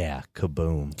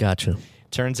 kaboom. Gotcha.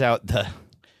 Turns out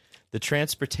the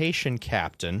transportation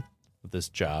captain of this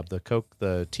job,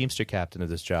 the Teamster captain of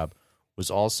this job, was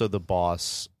also the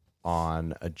boss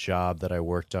on a job that I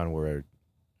worked on where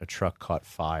a truck caught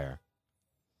fire.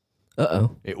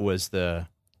 Uh-oh. It was the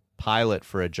pilot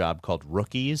for a job called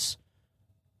Rookies.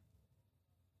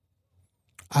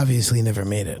 Obviously never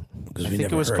made it. I think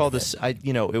it was called this.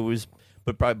 It was,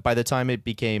 but by the time it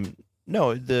became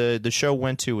the show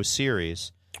went to a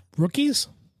series. Rookies?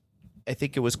 I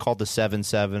think it was called the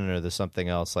 7-7 or the something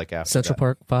else like after Central that.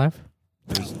 Park 5?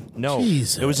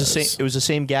 Jesus. It was the same. It was the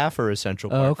same gaffer as Central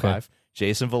Park okay. 5,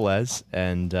 Jason Velez,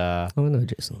 and I know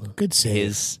Jason. Good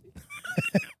save.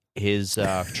 His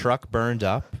truck burned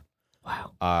up.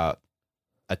 Wow.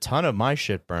 A ton of my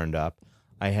shit burned up.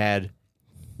 I had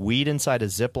weed inside a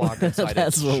Ziploc inside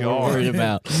That's a what jar. we're worried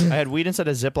about. I had weed inside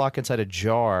a Ziploc inside a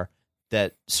jar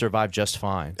that survived just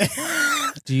fine.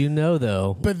 Do you know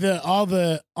though? But all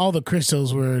the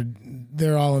crystals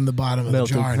they're all in the bottom of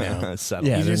Melted. the jar now.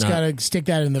 Yeah, You just not. gotta stick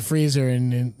that in the freezer,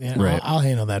 and Right. I'll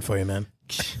handle that for you, man.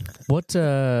 What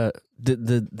did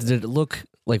it look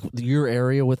like? Your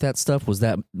area with that stuff, was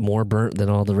that more burnt than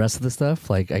all the rest of the stuff?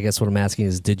 Like, I guess what I'm asking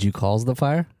is, did you cause the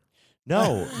fire?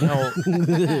 No,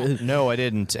 I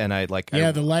didn't. And I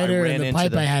The lighter and the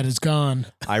pipe I had is gone.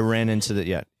 I ran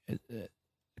into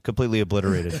completely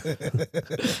obliterated.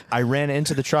 I ran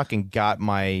into the truck and got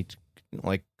my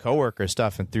coworker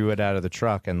stuff and threw it out of the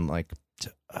truck and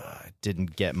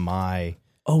didn't get my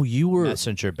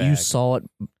messenger bag. You saw it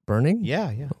burning?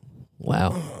 Yeah.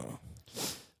 Wow.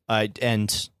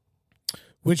 And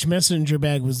Which messenger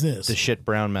bag was this? the shit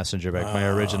brown messenger bag, my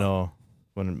original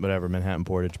Manhattan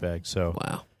Portage bag. So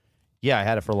Wow. yeah, I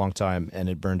had it for a long time and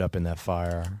it burned up in that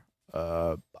fire.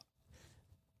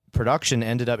 Production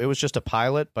ended up, it was just a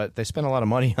pilot, but they spent a lot of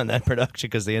money on that production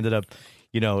because they ended up,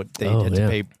 to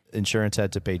pay, insurance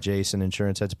had to pay Jason,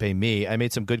 insurance had to pay me. I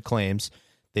made some good claims.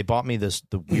 They bought me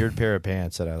the weird pair of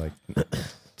pants that I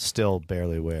still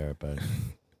barely wear, but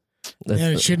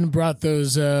It shouldn't have brought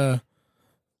those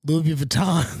Louis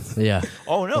Vuitton. Yeah.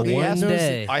 oh no, they One asked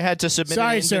day. I had to submit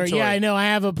Sorry, an sir. inventory. Yeah, I know. I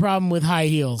have a problem with high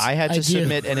heels. I had to do.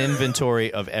 submit an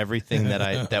inventory of everything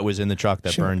that was in the truck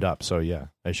that burned up. So yeah,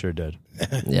 I sure did.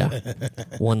 Yeah.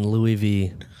 One Louis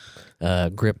V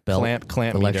grip belt.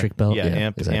 Clamp electric meter. belt. Yeah,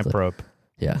 amp rope.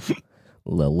 Yeah.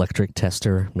 Electric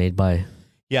tester made by.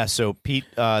 Yeah, so Pete,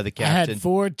 the I captain, had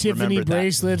 4 Tiffany remembered that.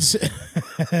 bracelets.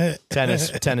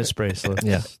 tennis bracelets.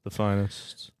 Yeah. The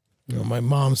finest. My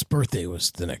mom's birthday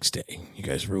was the next day. You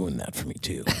guys ruined that for me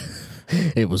too.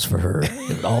 It was for her.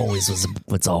 It always was.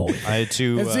 It's always. I had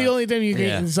to. That's the only time you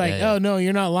get. It's like, oh no,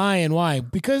 you're not lying. Why?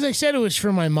 Because I said it was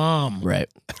for my mom. Right.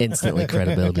 Instantly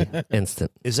credibility.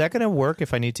 Instant. Is that going to work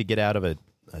if I need to get out of a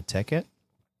ticket?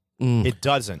 It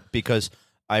doesn't, because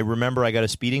I remember I got a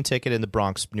speeding ticket in the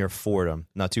Bronx near Fordham,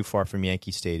 not too far from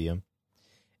Yankee Stadium,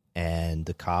 and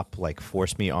the cop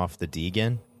forced me off the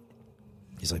Deegan.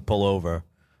 He's like, pull over.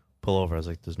 I was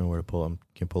like, there's nowhere to pull. I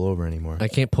can't pull over anymore. I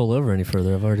can't pull over any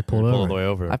further. I've already pulled over. Pull all the way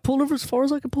over. I pulled over as far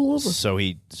as I could pull over. So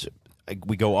we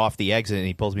go off the exit, and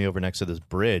he pulls me over next to this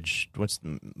bridge. What's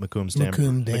Macomb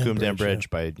Dam Bridge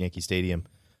by Yankee Stadium.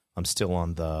 I'm still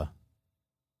on the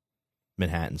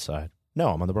Manhattan side.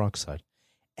 No, I'm on the Bronx side.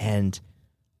 And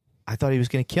I thought he was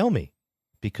going to kill me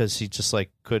because he just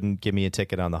couldn't give me a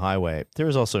ticket on the highway. There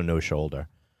was also no shoulder.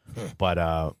 But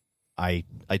I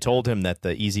told him that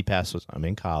the easy pass was, I'm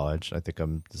in college. I think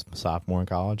I'm a sophomore in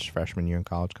college, freshman year in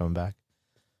college, coming back.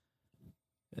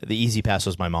 The Easy Pass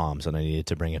was my mom's, and I needed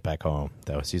to bring it back home.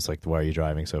 He's like, "Why are you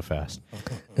driving so fast?"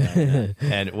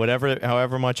 And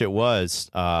however much it was,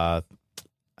 I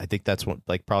think that's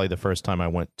probably the first time I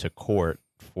went to court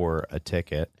for a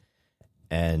ticket,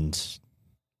 and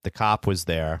the cop was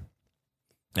there,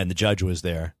 and the judge was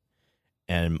there,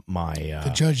 and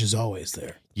the judge is always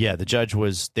there. Yeah, the judge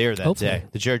was there that day.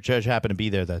 The judge happened to be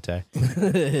there that day,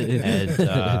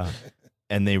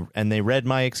 and they read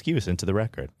my excuse into the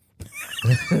record.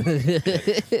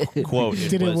 Quote,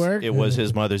 Did it work? It was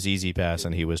his mother's Easy Pass,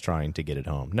 and he was trying to get it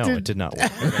home. No, it did not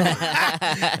work.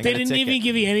 They didn't even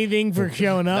give you anything for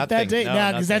showing up that day?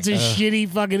 No, because that's a shitty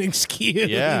fucking excuse.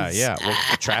 Yeah. Well,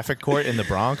 traffic court in the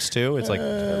Bronx, too. It's like,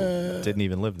 didn't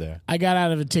even live there. I got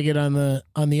out of a ticket on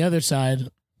the other side,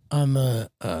 on the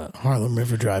Harlem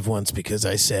River Drive once, because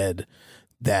I said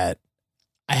that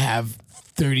I have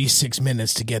 36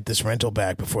 minutes to get this rental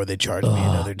back before they charge me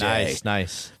another day.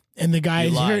 Nice. And the guy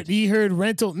heard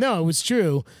rental. No, it was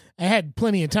true. I had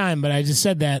plenty of time, but I just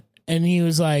said that, and he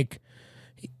was like,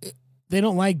 "They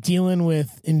don't like dealing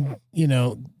with,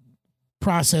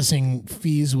 processing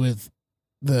fees with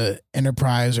the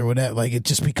enterprise or whatever. Like, it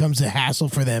just becomes a hassle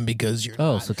for them because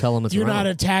so tell them you're not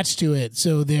attached to it,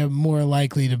 so they're more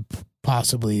likely to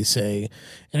possibly say."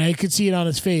 And I could see it on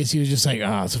his face. He was just like,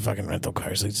 "Oh, it's a fucking rental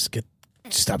car. So just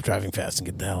stop driving fast and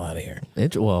get the hell out of here."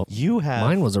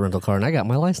 Mine was a rental car, and I got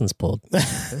my license pulled.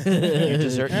 You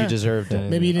deserved it.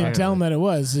 Maybe you didn't tell him that it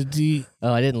was. I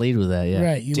didn't lead with that. Yeah,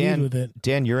 right. You lead with it.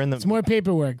 Dan, It's more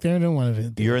paperwork. They don't want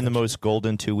it. You're in the most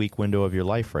golden 2-week window of your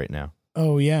life right now.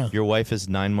 Oh yeah. Your wife is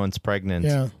 9 months pregnant.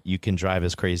 Yeah. You can drive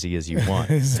as crazy as you want.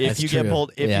 If you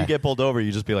get pulled over,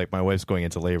 you just be like, "My wife's going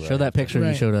into labor." Show that picture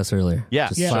you showed us earlier. Yeah.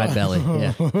 Just side belly.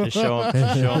 Yeah. Just show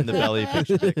him the belly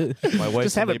picture. My wife's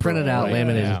just have it printed out,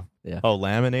 laminated. Yeah. Oh,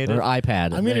 laminated or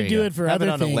iPad. I'm gonna do it for have other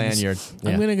it on things. a lanyard.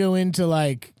 I'm gonna go into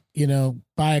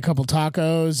buy a couple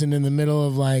tacos, and in the middle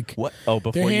of what? Oh,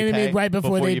 before they're handing you pay? me right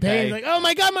before they pay. Like, "Oh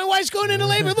my god, my wife's going into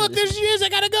labor. Look, there she is. I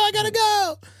gotta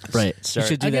go. Right. You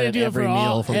should do that at every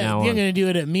meal from now on. I'm gonna do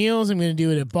it at meals. I'm gonna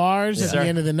do it at bars at the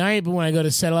end of the night. But when I go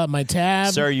to settle up my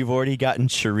tab, sir, you've already gotten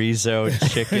chorizo,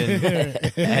 chicken,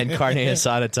 and carne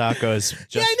asada tacos.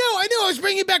 Yeah, I know. I was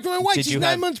bringing it back from my wife. She's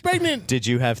 9 months pregnant. Did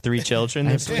you have 3 children?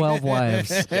 I have 12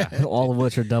 wives, all of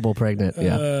which are double pregnant.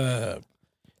 Yeah.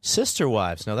 Sister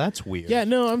wives. Now that's weird. Yeah,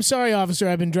 no, I'm sorry, officer.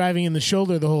 I've been driving in the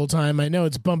shoulder the whole time. I know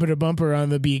it's bumper to bumper on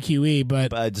the BQE,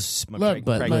 but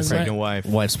pregnant wife.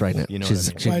 Wife's pregnant. You know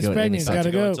Wife's pregnant.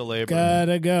 Gotta go.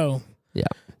 Gotta go. Yeah.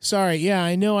 Sorry. Yeah,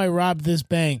 I know I robbed this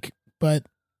bank, but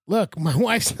look, my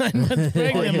wife's 9 months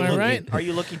pregnant. Am I right? Are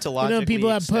you looking to logically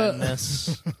extend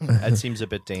this? That seems a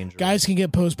bit dangerous. Guys can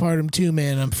get postpartum too,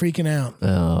 man. I'm freaking out.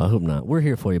 Oh, I hope not. We're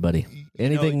here for you, buddy.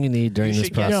 Anything you need during this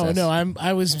process. No,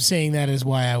 I was saying that is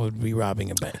why I would be robbing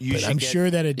a bank. But I'm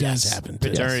sure that it does happen.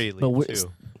 Paternity leave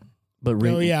too.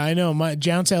 Yeah, I know. My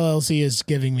Jounce LLC is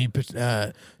giving me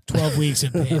 12 weeks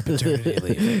of paid paternity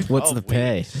leave. What's the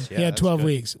pay? Yeah, 12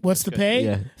 weeks. What's the pay?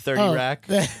 Yeah. 30 rack.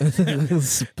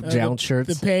 Jounce shirts.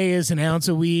 The pay is an ounce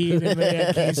of weed and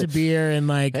a case of beer and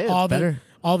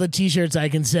all the T-shirts I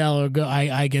can sell or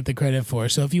I get the credit for.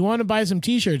 So if you want to buy some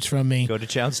T-shirts from me, go to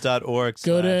jounce.org.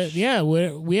 We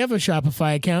have a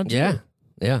Shopify account. Yeah.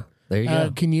 There you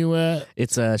go. Can you?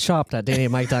 It's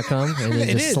shop.dannyandmike.com and then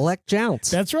just select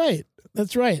Jounce. That's right.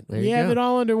 We have it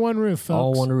all under one roof, folks.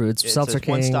 All one roof. It's Seltzer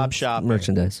King one-stop shop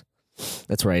merchandise.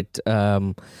 That's right.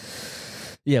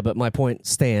 Yeah, but my point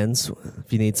stands.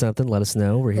 If you need something, let us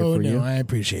know. We're here for you. I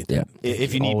appreciate that. Yeah.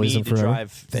 If you need Always me to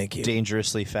drive Thank you.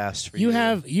 dangerously fast for you.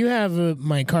 You have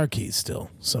my car keys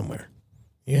still somewhere.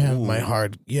 You have my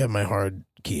hard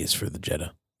keys for the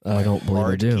Jetta. I don't believe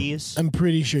I do. Keys? I'm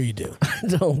pretty sure you do.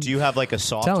 Do you have like a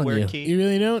software key? You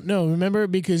really don't? No, remember,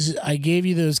 because I gave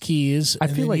you those keys. I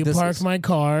feel like you parked my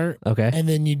car. Okay. And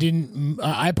then you didn't.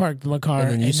 I parked my car.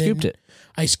 And then you scooped it.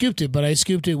 I scooped it, but I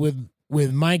scooped it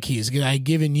with my keys. I'd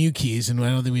given you keys, and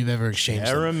I don't think we've ever exchanged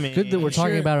them. Good that we're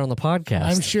talking about it on the podcast.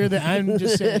 I'm sure that I'm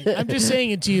just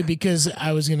saying it to you because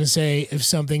I was going to say if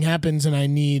something happens and I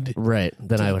need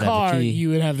then I would have the key.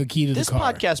 You would have the key to the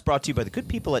car. This podcast brought to you by the good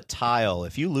people at Tile.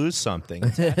 If you lose something,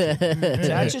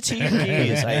 attach it to your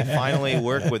keys. I finally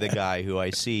work with a guy who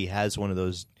I see has one of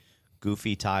those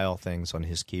goofy Tile things on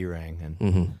his key ring,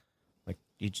 and like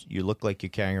you look like you're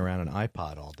carrying around an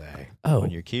iPod all day on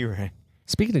your key ring.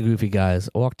 Speaking of goofy guys,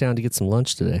 I walked down to get some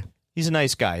lunch today. He's a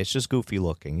nice guy. It's just goofy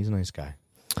looking. He's a nice guy.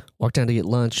 Walked down to get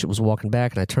lunch. Was walking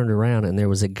back, and I turned around, and there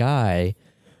was a guy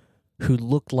who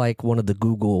looked like one of the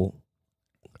Google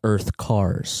Earth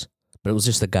cars, but it was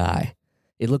just a guy.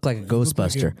 It looked like a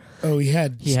Ghostbuster.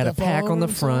 He had a pack on the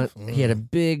front. He had a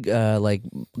big like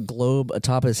globe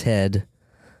atop his head,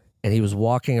 and he was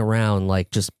walking around like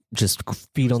just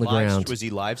feet on the ground. Was he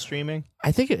live streaming?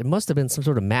 I think it must have been some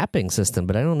sort of mapping system,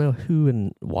 but I don't know who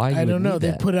and why. I don't know.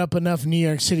 They that. put up enough New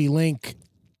York City Link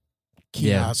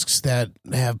kiosks that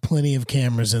have plenty of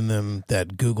cameras in them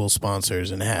that Google sponsors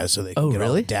and has, so they can get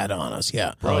all the data on us.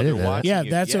 Yeah, I didn't know that. Yeah,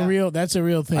 that's a real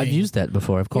thing. I've used that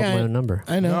before. I've called my own number.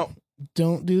 I know. No.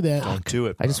 Don't do that. Don't do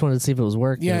it. Bro. I just wanted to see if it was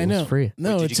working. Yeah, I know. It was free.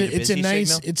 No, Wait, it's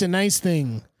a nice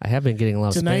thing. I have been getting a lot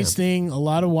of spam. It's a nice thing. A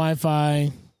lot of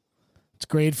Wi-Fi. It's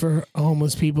great for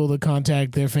homeless people to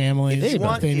contact their families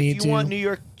if they need to. If you want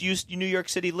use New York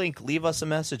City Link, leave us a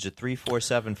message at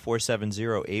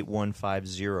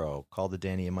 347-470-8150. Call the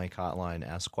Danny and Mike hotline.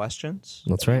 Ask questions.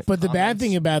 That's right. But the bad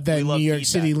thing about that New York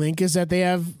City Link is that they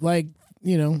have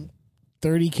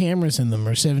 30 cameras in them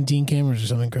or 17 cameras or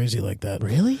something crazy like that.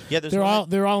 Really? Yeah,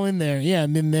 they're all in there. Yeah,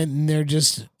 and then they're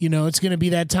just it's going to be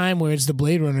that time where it's the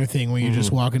Blade Runner thing where you're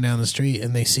just walking down the street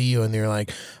and they see you and they're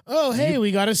like, "Oh, hey,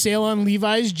 we got a sale on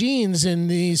Levi's jeans and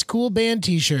these cool band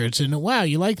T-shirts and wow,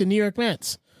 you like the New York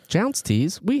Mets? Jounce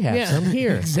tees, we have some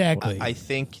here." Exactly. I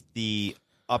think the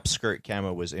upskirt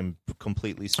camera was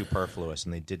completely superfluous,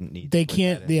 and they didn't need. They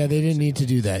can't. Yeah, they didn't need to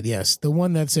do that. Yes, the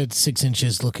one that's at 6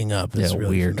 inches looking up is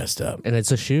really weird. Messed up. And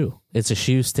it's a shoe. It's a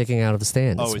shoe sticking out of the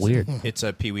stand. It's weird. It's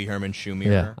a Pee Wee Herman shoe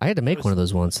mirror. Yeah, I had to make one of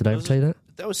those once. Did I ever tell you that?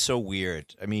 That was so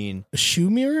weird. I mean, a shoe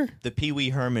mirror? The Pee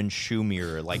Wee Herman shoe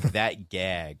mirror, like that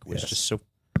gag was just so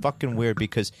fucking weird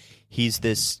because he's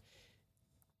this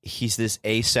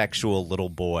asexual little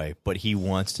boy, but he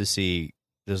wants to see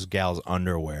this gal's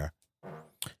underwear.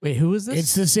 Wait, who is this?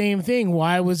 It's the same thing.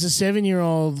 Why was a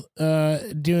 7-year-old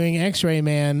doing X-Ray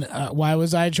Man? Why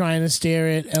was I trying to stare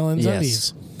at Ellen's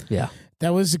undies? Yeah.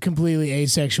 That was a completely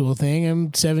asexual thing. I'm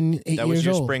 8 years old. That was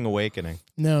your spring awekening.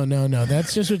 No.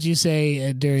 That's just what you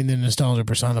say during the Nostalgia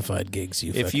Personified gigs.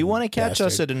 If you want to catch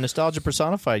us at a Nostalgia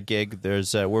Personified gig,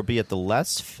 there's we'll be at the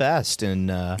Les Fest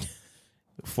in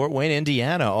Fort Wayne,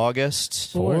 Indiana,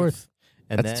 August 4th.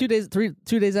 And that's 2 days. 2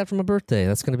 days after my birthday.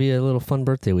 That's going to be a little fun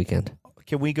birthday weekend.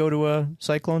 Can we go to a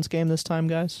Cyclones game this time,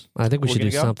 guys? I think we should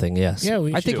do something, yes. Yeah,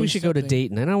 I think we should go to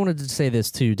Dayton. And I wanted to say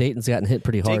this, too. Dayton's gotten hit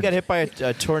pretty hard. Dayton got hit by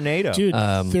a tornado. Dude,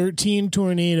 13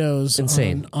 tornadoes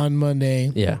insane. On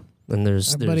Monday. Yeah. And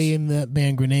there's buddy in that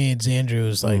band Grenades, Andrew,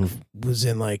 was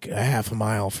in like a half a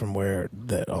mile from where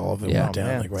that all of it went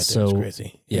down. Like right there. It was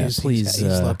crazy. Yeah, please.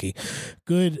 He's lucky.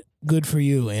 Good for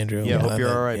you, Andrew. Yeah, hope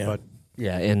you're all right, bud.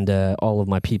 Yeah, and all of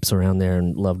my peeps around there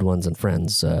and loved ones and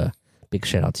friends. Big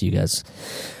shout out to you guys.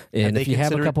 And if you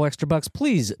have a couple extra bucks,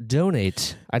 please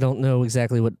donate. I don't know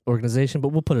exactly what organization,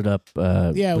 but we'll put it up.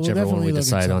 Whichever one we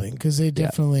decide on. Because they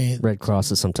definitely Red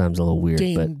Cross is sometimes a little weird.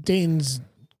 Dayton's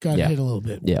got hit a little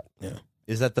bit. Yeah.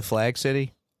 Is that the flag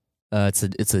city?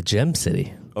 It's a gem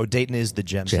city. Oh, Dayton is the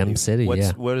gem city.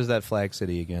 What is that flag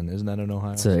city again? Isn't that in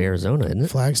Ohio? It's Arizona, isn't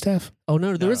it? Flagstaff? Oh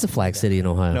no, there is a flag city in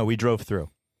Ohio. No, we drove through.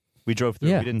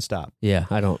 Yeah. We didn't stop. Yeah,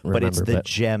 I don't remember. But it's the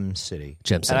Gem City.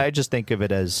 Gem City. And I just think of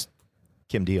it as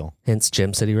Kim Deal. Hence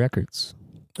Gem City Records.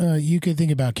 You could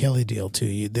think about Kelly Deal,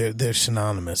 too. They're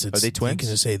synonymous. Are they twins? You can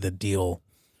just say the Deal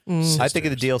I think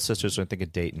of the Deal sisters when I think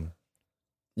of Dayton.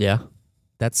 Yeah.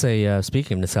 That's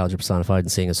speaking of Nostalgia Personified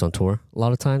and seeing us on tour, a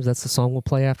lot of times that's the song we'll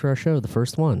play after our show, the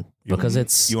first one. Because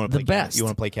it's the best. You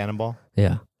want to play Cannonball?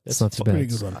 Yeah. It's not too bad. Pretty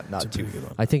good one. Not too good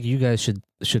one. I think you guys should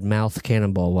mouth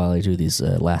Cannonball while I do these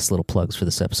last little plugs for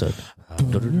this episode.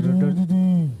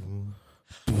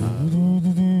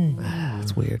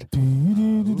 That's weird.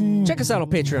 Check us out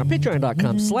on Patreon.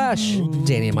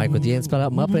 Patreon.com/Danny and Mike with the spelled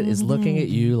out Muppet is looking at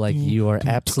you like you are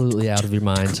absolutely out of your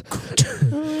mind.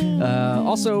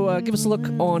 Also, give us a look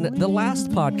on the Last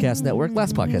Podcast Network,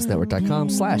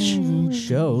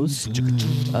 lastpodcastnetwork.com/shows.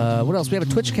 What else? We have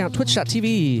a Twitch account,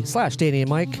 twitch.tv/Danny and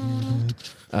Mike.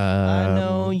 I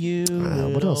know you.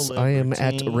 What else? I am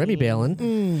at Remy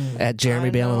Balin, at Jeremy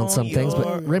Balin on some things,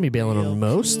 but Remy Balin on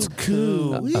most.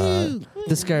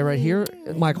 This guy right here,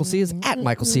 Michael C, is at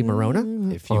Michael C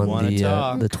Morona if you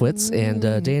on the twits, and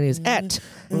Danny is at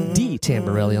D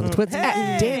Tamborelli on the twits,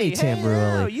 at Danny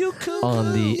Tamborelli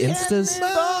on the instas.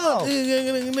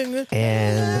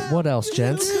 And what else,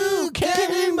 gents?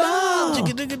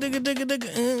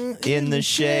 In the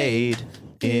shade.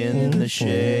 In the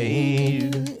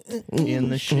shade. In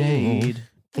the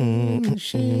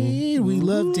shade. We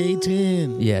love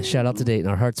Dayton. Yeah, shout out to Dayton.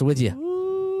 Our hearts are with you.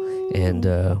 And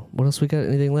what else we got?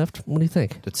 Anything left? What do you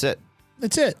think? That's it.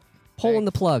 Pull in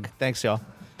the plug. Thanks, y'all.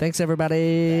 Thanks,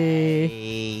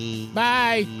 everybody.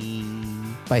 Bye.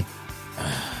 Bye.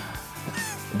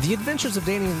 The Adventures of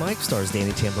Danny and Mike stars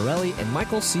Danny Tamborelli and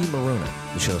Michael C. Morona.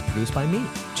 The show is produced by me,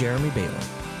 Jeremy Baylor.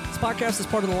 This podcast is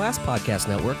part of the Last Podcast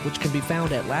Network, which can be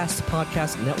found at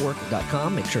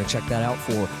lastpodcastnetwork.com. Make sure to check that out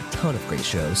for a ton of great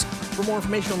shows. For more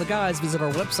information on the guys, visit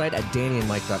our website at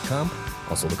dannyandmike.com.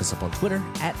 Also look us up on Twitter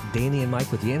at Danny and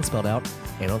Mike with the N spelled out,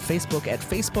 and on Facebook at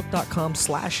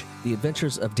facebook.com/The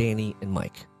Adventures of Danny and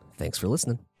Mike. Thanks for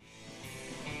listening.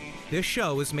 This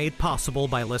show is made possible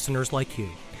by listeners like you.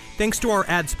 Thanks to our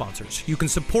ad sponsors, you can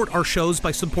support our shows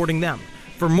by supporting them.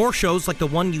 For more shows like the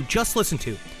one you just listened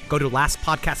to, go to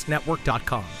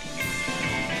lastpodcastnetwork.com.